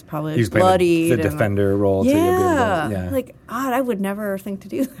 so he was probably bloodied. The defender role. Yeah. Like, God, I would never think to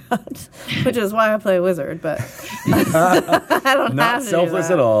do that, which is why I play wizard, but I don't not have to selfless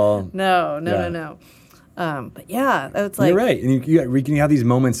do that. at all. No. But yeah, it's like... You're right. And you have these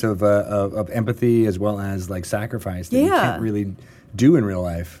moments of empathy as well as like sacrifice that you can't really do in real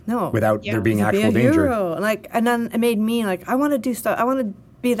life without there being actual danger. Hero. And then it made me like, I want to do stuff. I want to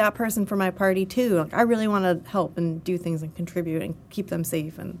be that person for my party too. Like, I really want to help and do things and contribute and keep them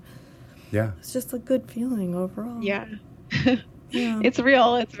safe. And it's just a good feeling overall. Yeah. It's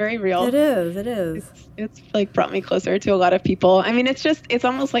real. It's very real. It is. It's like brought me closer to a lot of people. I mean, it's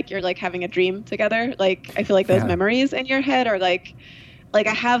almost like you're like having a dream together. Like, I feel like those memories in your head are like, like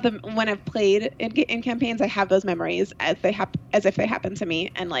I have them when I've played in campaigns. I have those memories as if they happened to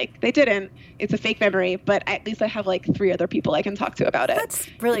me, and like they didn't. It's a fake memory, but at least I have like 3 other people I can talk to about it. That's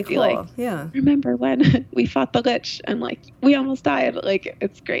really cool. Like, yeah. Remember when we fought the Lich and like we almost died? Like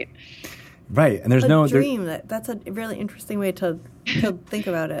it's great. Right, and there's dream. That's a really interesting way to think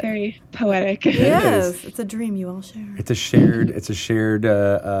about it. Very poetic. Yes, it's a dream you all share. It's a shared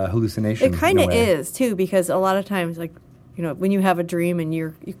hallucination. It kind of is too, because a lot of times, like, you know, when you have a dream and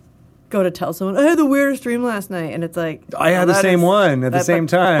you go to tell someone, I had the weirdest dream last night, and it's like I had the same one at the same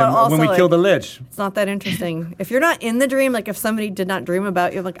time when we killed the Lich. It's not that interesting. If you're not in the dream, like if somebody did not dream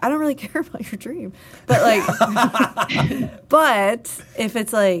about you, I'm like, I don't really care about your dream. But like, but if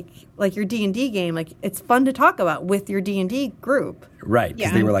it's like your D&D game, like it's fun to talk about with your D&D group. Right,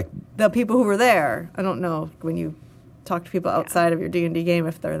 because they were like the people who were there. I don't know when you talk to people outside of your D&D game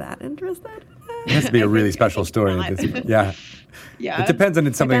if they're that interested. It has to be a really special story. Yeah. Yeah. It depends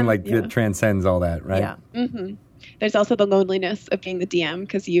on something that transcends all that, right? Yeah. Mm-hmm. There's also the loneliness of being the DM,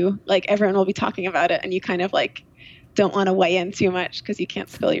 because you, like, everyone will be talking about it and you kind of like don't want to weigh in too much because you can't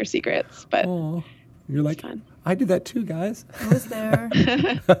spill your secrets. But you're like, fun. I did that too, guys. I was there.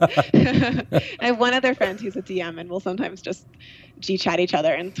 I have one other friend who's a DM, and we'll sometimes just G-chat each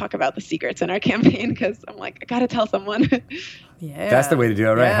other and talk about the secrets in our campaign, because I'm like, I got to tell someone. Yeah. That's the way to do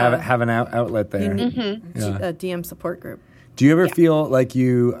it, right? Yeah. Have an outlet there. A DM support group. Do you ever feel like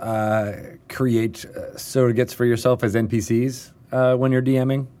you create surrogates for yourself as NPCs when you're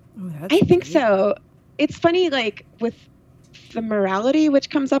DMing? I think so. It's funny, like, with the morality, which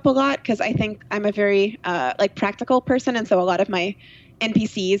comes up a lot, because I think I'm a very practical person, and so a lot of my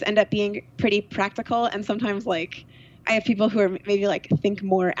NPCs end up being pretty practical, and sometimes like I have people who are maybe like think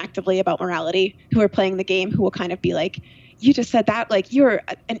more actively about morality, who are playing the game, who will kind of be like, you just said that, like you're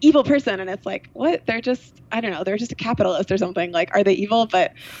an evil person, and it's like, what? They're just, I don't know, they're just a capitalist or something. Like, are they evil?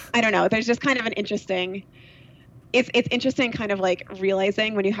 But I don't know. There's just kind of an interesting. It's interesting kind of like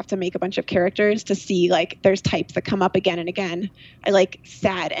realizing when you have to make a bunch of characters to see like there's types that come up again and again. I like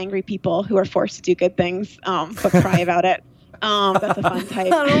sad, angry people who are forced to do good things, but cry about it. That's a fun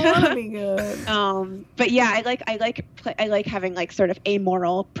type. I don't want to be good. But yeah, I like having like sort of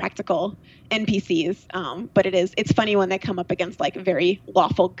amoral, practical NPCs. But it's funny when they come up against like very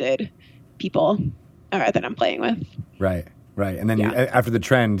lawful, good people that I'm playing with. Right. Right. And then after the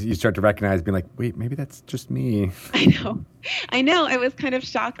trend, you start to recognize being like, wait, maybe that's just me. I know. I was kind of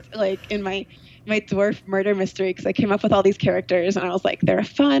shocked, like in my dwarf murder mystery, because I came up with all these characters and I was like, they're a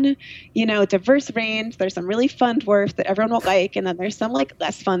fun, diverse range. There's some really fun dwarfs that everyone will like. And then there's some like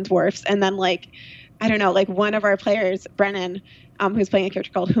less fun dwarfs. And then like, I don't know, like one of our players, Brennan, who's playing a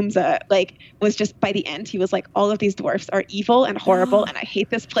character called Humza, like was just by the end, he was like, all of these dwarfs are evil and horrible and I hate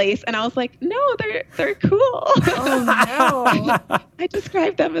this place. And I was like, no, they're cool. Oh no. I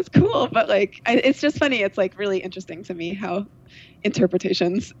described them as cool, but like, it's just funny. It's like really interesting to me how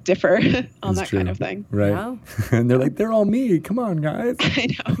interpretations differ on that kind of thing. Right. Wow. And they're like, they're all me. Come on, guys. I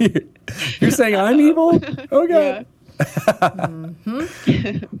know. You're saying I'm evil? Okay. Yeah.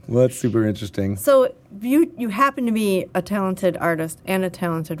 Well, that's super interesting. So you happen to be a talented artist and a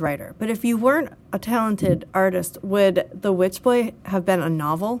talented writer, but if you weren't a talented artist, would The Witch Boy have been a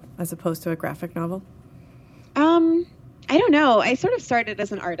novel as opposed to a graphic novel? I don't know. I sort of started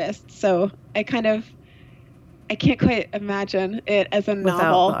as an artist, so I can't quite imagine it as a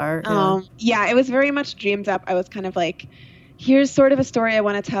novel. Without the art, yeah, it was very much dreamed up. I was kind of like, here's sort of a story I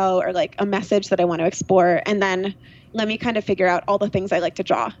want to tell, or like a message that I want to explore, and then let me kind of figure out all the things I like to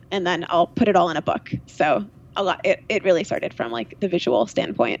draw, and then I'll put it all in a book. So it really started from like the visual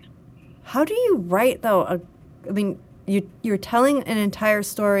standpoint. How do you write though? I mean, you're telling an entire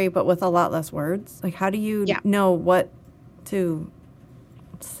story, but with a lot less words. Like, how do you know what to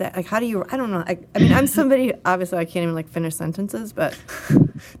say? Like, how do you? I don't know. I mean, I'm somebody. Obviously, I can't even like finish sentences, but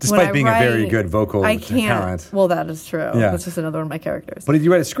despite being a very good vocal I can't. talent. Well, that is true. Yeah. That's just another one of my characters. But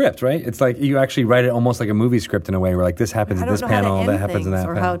you write a script, right? It's like you actually write it almost like a movie script in a way, where like this happens at this panel, that happens in that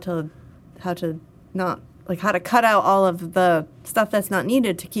or panel. how to not like how to cut out all of the stuff that's not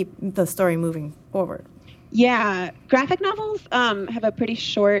needed to keep the story moving forward. Yeah, graphic novels have a pretty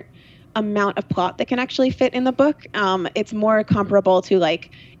short amount of plot that can actually fit in the book. It's more comparable to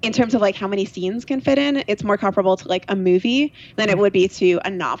like, in terms of like how many scenes can fit in, it's more comparable to like a movie than it would be to a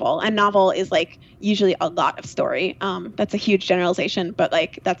novel. A novel is like usually a lot of story. That's a huge generalization, but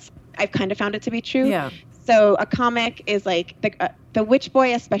like I've kind of found it to be true. Yeah. So a comic is like the Witch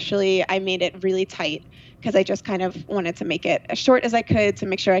Boy, especially, I made it really tight because I just kind of wanted to make it as short as I could to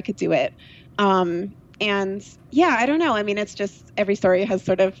make sure I could do it. And yeah, I don't know. I mean, it's just every story has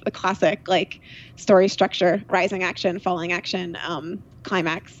sort of the classic like story structure, rising action, falling action,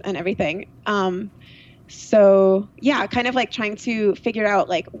 climax and everything. So yeah, kind of like trying to figure out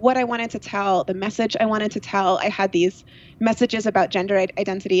like what I wanted to tell, the message I wanted to tell. I had these messages about gender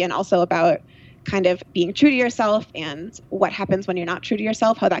identity and also about kind of being true to yourself and what happens when you're not true to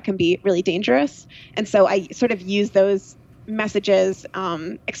yourself, how that can be really dangerous. And so I sort of use those messages,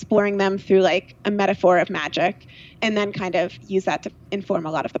 exploring them through like a metaphor of magic, and then kind of use that to inform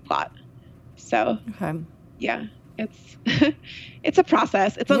a lot of the plot. So yeah, it's it's a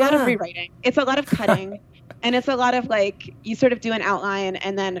process. It's a lot of rewriting. It's a lot of cutting. And it's a lot of like, you sort of do an outline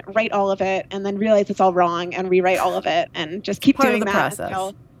and then write all of it and then realize it's all wrong and rewrite all of it and just keep doing that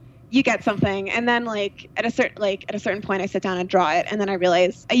until you get something. And then like at a certain point I sit down and draw it, and then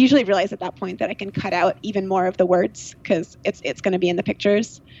I usually realize at that point that I can cut out even more of the words because it's going to be in the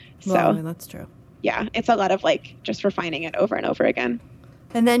pictures. Well, so that's true. Yeah, it's a lot of like just refining it over and over again.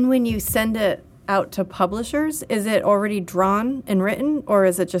 And then when you send it out to publishers, is it already drawn and written, or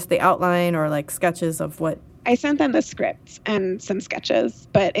is it just the outline or like sketches of what? I sent them the scripts and some sketches,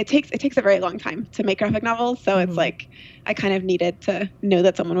 but it takes a very long time to make graphic novels. So it's like I kind of needed to know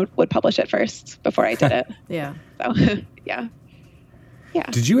that someone would publish it first before I did it. Yeah. So yeah.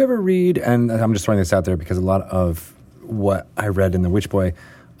 Did you ever read? And I'm just throwing this out there because a lot of what I read in The Witch Boy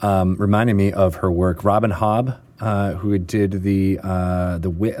reminded me of her work. Robin Hobb, who did the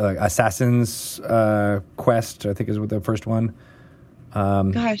Assassin's Quest, I think is the first one.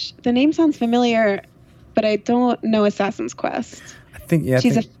 Gosh, the name sounds familiar, but I don't know Assassin's Quest. I think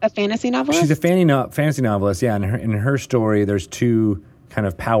she's a fantasy novelist. She's a fantasy novelist. Yeah, in her story, there's two kind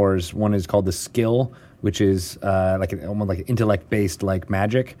of powers. One is called the skill, which is almost like intellect-based like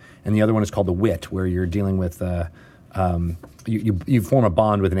magic, and the other one is called the wit, where you're dealing with you form a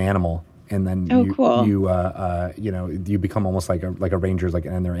bond with an animal, and then you become almost like a ranger,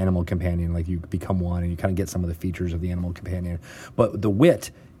 and their animal companion. Like you become one, and you kind of get some of the features of the animal companion. But the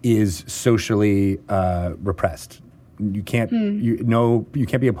wit is socially repressed. You can't you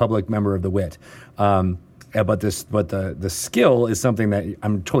can't be a public member of the wit. But the skill is something that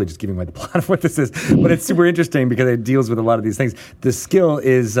I'm totally just giving away the plot of what this is, but it's super interesting because it deals with a lot of these things. The skill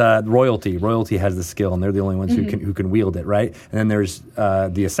is royalty. Royalty has the skill, and they're the only ones who can wield it, right? And then there's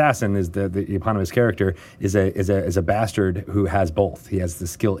the assassin is the eponymous character is a bastard who has both. He has the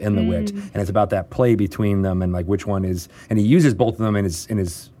skill and the wit, and it's about that play between them and like which one is, and he uses both of them in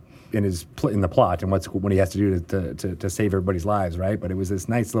the plot and what he has to do to save everybody's lives, right? But it was this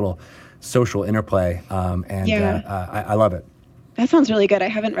nice little social interplay, I love it. That sounds really good. I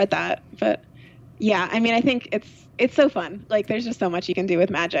haven't read that, but yeah, I mean, I think it's so fun. Like, there's just so much you can do with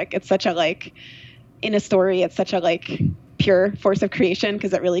magic. It's such a in a story, it's such a pure force of creation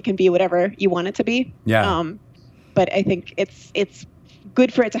because it really can be whatever you want it to be. Yeah. But I think it's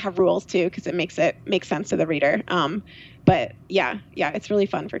good for it to have rules too because it makes sense to the reader. But yeah, it's really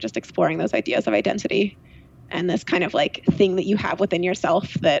fun for just exploring those ideas of identity and this kind of thing that you have within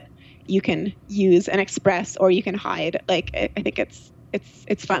yourself that you can use and express or you can hide. I think it's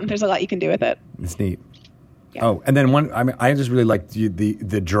fun. There's a lot you can do with it. It's neat. Yeah. Oh, and then I just really liked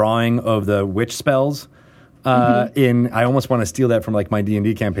the drawing of the witch spells. I almost want to steal that from my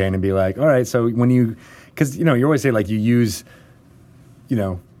D&D campaign and be like, all right, so because you always say you use,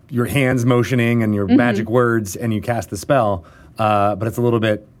 your hands motioning and your magic words and you cast the spell, but it's a little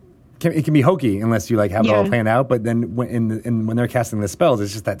bit. It can be hokey unless you have it all planned out. But then when they're casting the spells,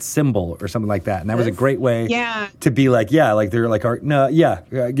 it's just that symbol or something like that, and that was a great way to be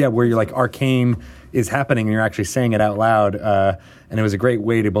they're where you're arcane is happening and you're actually saying it out loud, and it was a great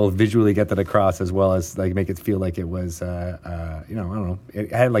way to both visually get that across as well as make it feel like it was I don't know,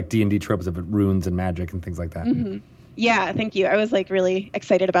 it had D&D tropes of runes and magic and things like that. Mm-hmm. Yeah, thank you. I was really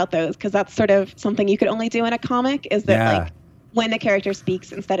excited about those because that's sort of something you could only do in a comic is that when the character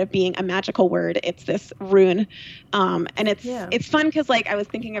speaks, instead of being a magical word, it's this rune. And it's fun because I was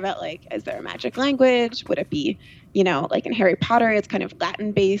thinking about is there a magic language? Would it be, in Harry Potter, it's kind of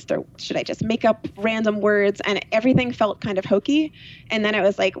Latin based, or should I just make up random words? And everything felt kind of hokey. And then I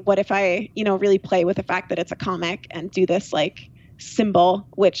was what if I, really play with the fact that it's a comic and do this symbol,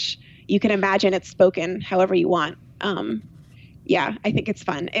 which you can imagine it's spoken however you want. I think it's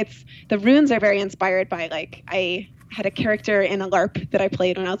fun. The runes are very inspired by I had a character in a LARP that I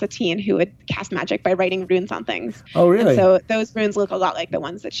played when I was a teen who would cast magic by writing runes on things. Oh, really? And so those runes look a lot like the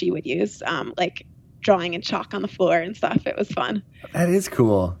ones that she would use, drawing in chalk on the floor and stuff. It was fun. That is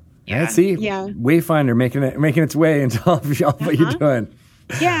cool. Yeah. See, Wayfinder making its way into all what you're doing.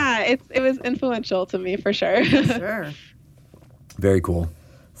 Yeah, it was influential to me for sure. Sure. Very cool.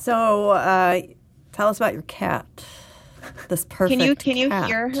 So Tell us about your cat. This perfect Can you cat.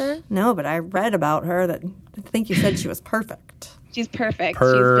 hear her? No, but I read about her that I think you said she was perfect. She's perfect.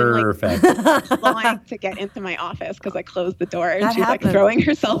 Perfect. She's been like clawing to get into my office because I closed the door, and That she's happens. like throwing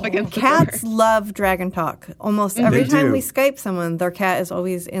herself against Cats the door. love Dragon Talk. Almost every They time do. we Skype someone, their cat is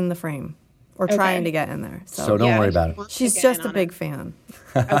always in the frame or trying to get in there. So don't worry about it. wants to She's get just in a on big it. fan.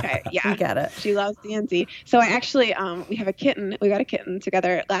 Okay, yeah, We get it. She loves D&D. So I actually, we have a kitten. We got a kitten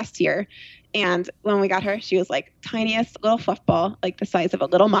together last year, and when we got her, she was like tiniest little fluff ball, like the size of a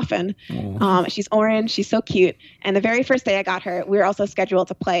little muffin. She's orange. She's so cute. And the very first day I got her, we were also scheduled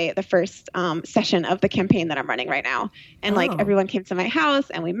to play the first session of the campaign that I'm running right now. And like everyone came to my house,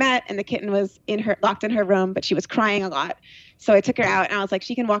 and we met. And the kitten was locked in her room, but she was crying a lot. So I took her out, and I was like,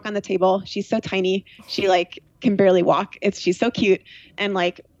 she can walk on the table. She's so tiny. She like can barely walk. She's so cute. And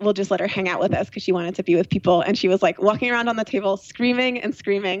like, we'll just let her hang out with us because she wanted to be with people. And she was like walking around on the table, screaming and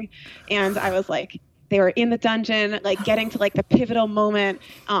screaming. And I was like, they were in the dungeon, like getting to like the pivotal moment.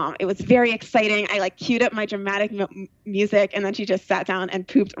 It was very exciting. I like queued up my dramatic music, and then she just sat down and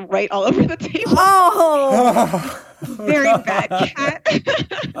pooped right all over the table. Oh, Very bad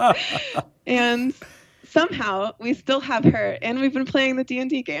cat. And somehow we still have her, and we've been playing the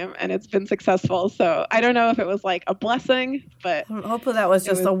D&D game, and it's been successful. So I don't know if it was like a blessing, but hopefully that was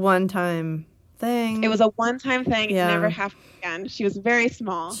just a one-time thing. it was a one-time thing. Yeah. It never happened again. She was very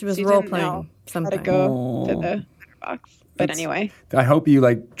small. She was didn't role-playing know something. how to go to the letterbox. But anyway, I hope you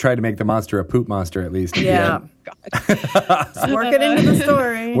like try to make the monster a poop monster at least. Yeah. Just work it into the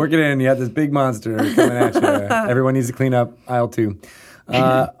story. Work it in. You have this big monster coming at you. Everyone needs to clean up aisle 2.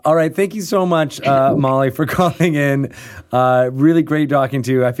 All right. Thank you so much, Molly, for calling in. Really great talking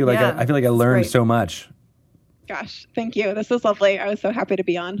to you. I feel like I learned so much. gosh, thank you. This was lovely. I was so happy to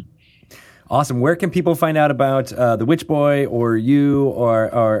be on. Awesome. Where can people find out about the Witch Boy or you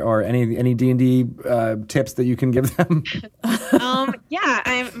or any D&D tips that you can give them?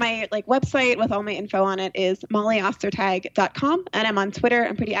 My website with all my info on it is mollyostertag.com, and I'm on Twitter.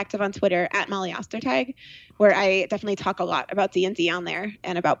 I'm pretty active on Twitter at mollyostertag, where I definitely talk a lot about D&D on there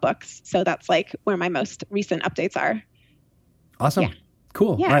and about books. So that's like where my most recent updates are. Awesome. Yeah.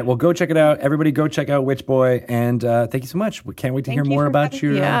 Cool. Yeah. All right. Well, go check it out. Everybody go check out Witch Boy. And thank you so much. We can't wait to hear Thank you more for about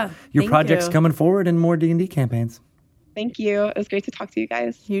having your me. projects you. coming forward and more D&D campaigns. Thank you. It was great to talk to you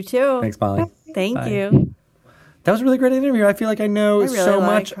guys. You too. Thanks, Molly. Thank Bye. you. That was a really great interview. I feel like I know really so like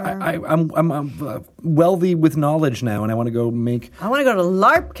much. her. I'm wealthy with knowledge now, and I want to go make I want to go to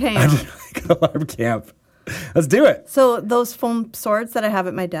LARP camp. go to our camp. Let's do it. So those foam swords that I have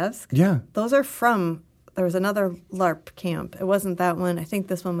at my desk, Yeah. those are from, there was another LARP camp. It wasn't that one. I think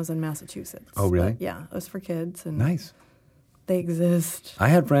this one was in Massachusetts. Oh, really? But yeah, it was for kids, and Nice. they exist. I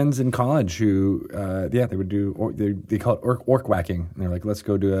had friends in college who, they would do, they call it orc whacking. And they're like, let's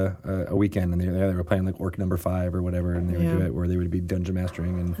go do a weekend. And they were playing like Orc number 5 or whatever. And they would do it where they would be dungeon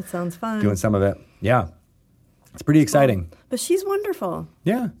mastering and That sounds fun. doing some of it. Yeah. It's pretty exciting. But she's wonderful.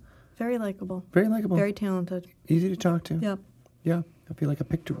 Yeah. Very likable. Very likable. Very talented. Easy to talk to. Yep. Yeah. I feel like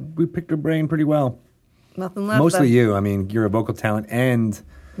we picked her brain pretty well. Nothing left. Mostly then. you. I mean, you're a vocal talent and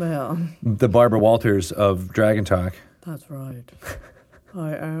Well, the Barbara Walters of Dragon Talk. that's right.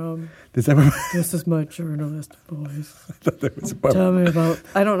 I am. Does everyone? This is my journalist voice. There was a Barbara. Tell me about.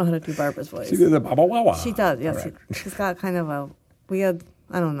 I don't know how to do Barbara's voice. She did the Baba Wawa. She does. Yes, Correct. she's got kind of a weird.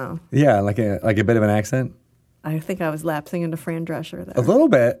 I don't know. Yeah, like a bit of an accent. I think I was lapsing into Fran Drescher there. A little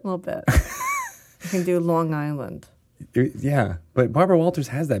bit. A little bit. I can do Long Island. Yeah, but Barbara Walters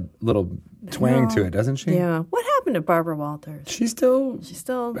has that little twang to it, doesn't she? Yeah. What happened to Barbara Walters? She's still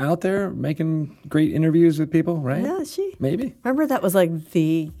out there making great interviews with people, right? Yeah, is she? Maybe. Remember that was like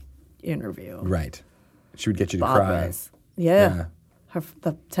the interview. Right. She would get you to cry. Barbara's. Yeah.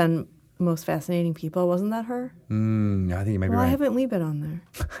 The 10 most fascinating people. Wasn't that her? I think you might be Why right. haven't we been on there?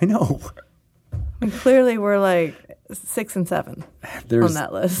 I know. And clearly we're like 6 and 7 on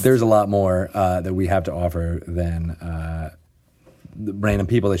that list. There's a lot more that we have to offer than the random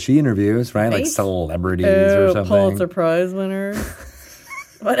people that she interviews, right? Like celebrities or something. Pulitzer Prize winners.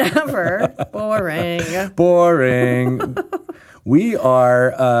 Whatever. Boring. Boring. We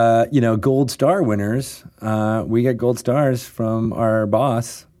are, gold star winners. We get gold stars from our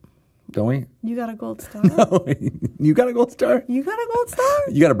boss, don't we? You got a gold star? No, you got a gold star? You got a gold star?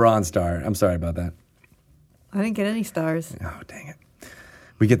 You got a bronze star. I'm sorry about that. I didn't get any stars. Oh, dang it.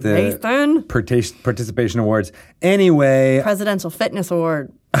 We get the Nathan. participation awards. Anyway. Presidential Fitness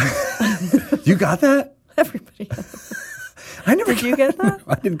Award. You got that? Everybody has. I never. Did you get that?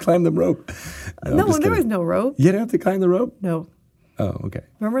 I didn't climb the rope. No, there was no rope. You didn't have to climb the rope? No. Oh, okay.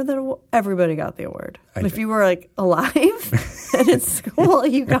 Remember that everybody got the award. If you were like alive and in school,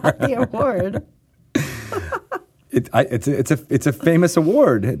 you got the award. It's a famous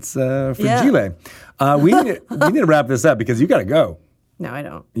award. It's for Yeah. Gile. We need to wrap this up because you got to go. No, I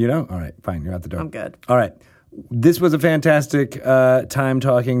don't. You know? All right, fine. You're out the door. I'm good. All right. This was a fantastic time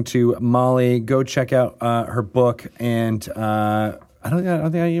talking to Molly. Go check out her book. And I don't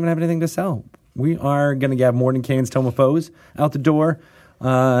think I even have anything to sell. We are going to have Morton Kane's Tome of Foes out the door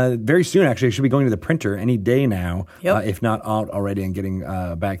very soon. Actually, I should be going to the printer any day now, if not out already and getting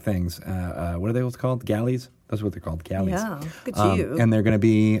back things. What are they called? Galleys? That's what they're called, galleys. Yeah, look at you. And they're going to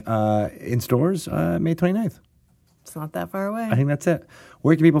be in stores May 29th. It's not that far away. I think that's it.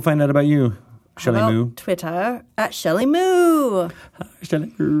 Where can people find out about you, Shelley Moo? Twitter at Shelley Moo. Hi,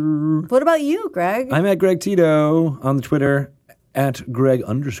 Shelley Moo. What about you, Greg? I'm at Greg Tito on the Twitter, at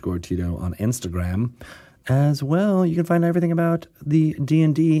Greg_Tito on Instagram. As well, you can find everything about the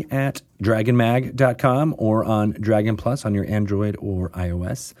D&D at dragonmag.com or on Dragon Plus on your Android or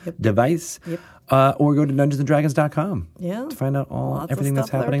iOS device. Yep. Or go to dungeonsanddragons.com to find out everything that's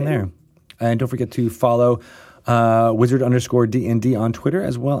happening there. And don't forget to follow Wizard_D&D on Twitter,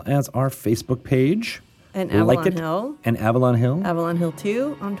 as well as our Facebook page. And Avalon Hill. And Avalon Hill. Avalon Hill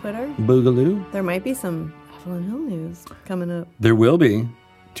 2 on Twitter. Boogaloo. There might be some Avalon Hill news coming up. There will be. Do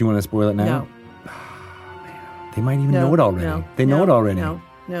you want to spoil it now? No. They might even know it already. They know it already. No.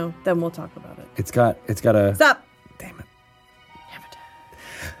 Then we'll talk about it. It's got a... Stop. Damn it.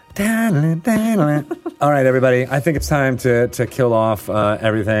 All right, everybody. I think it's time to kill off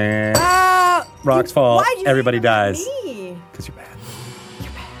everything. Rocks fall. Everybody dies. Me? Because you're bad.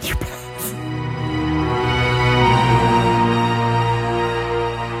 You're bad. You're bad.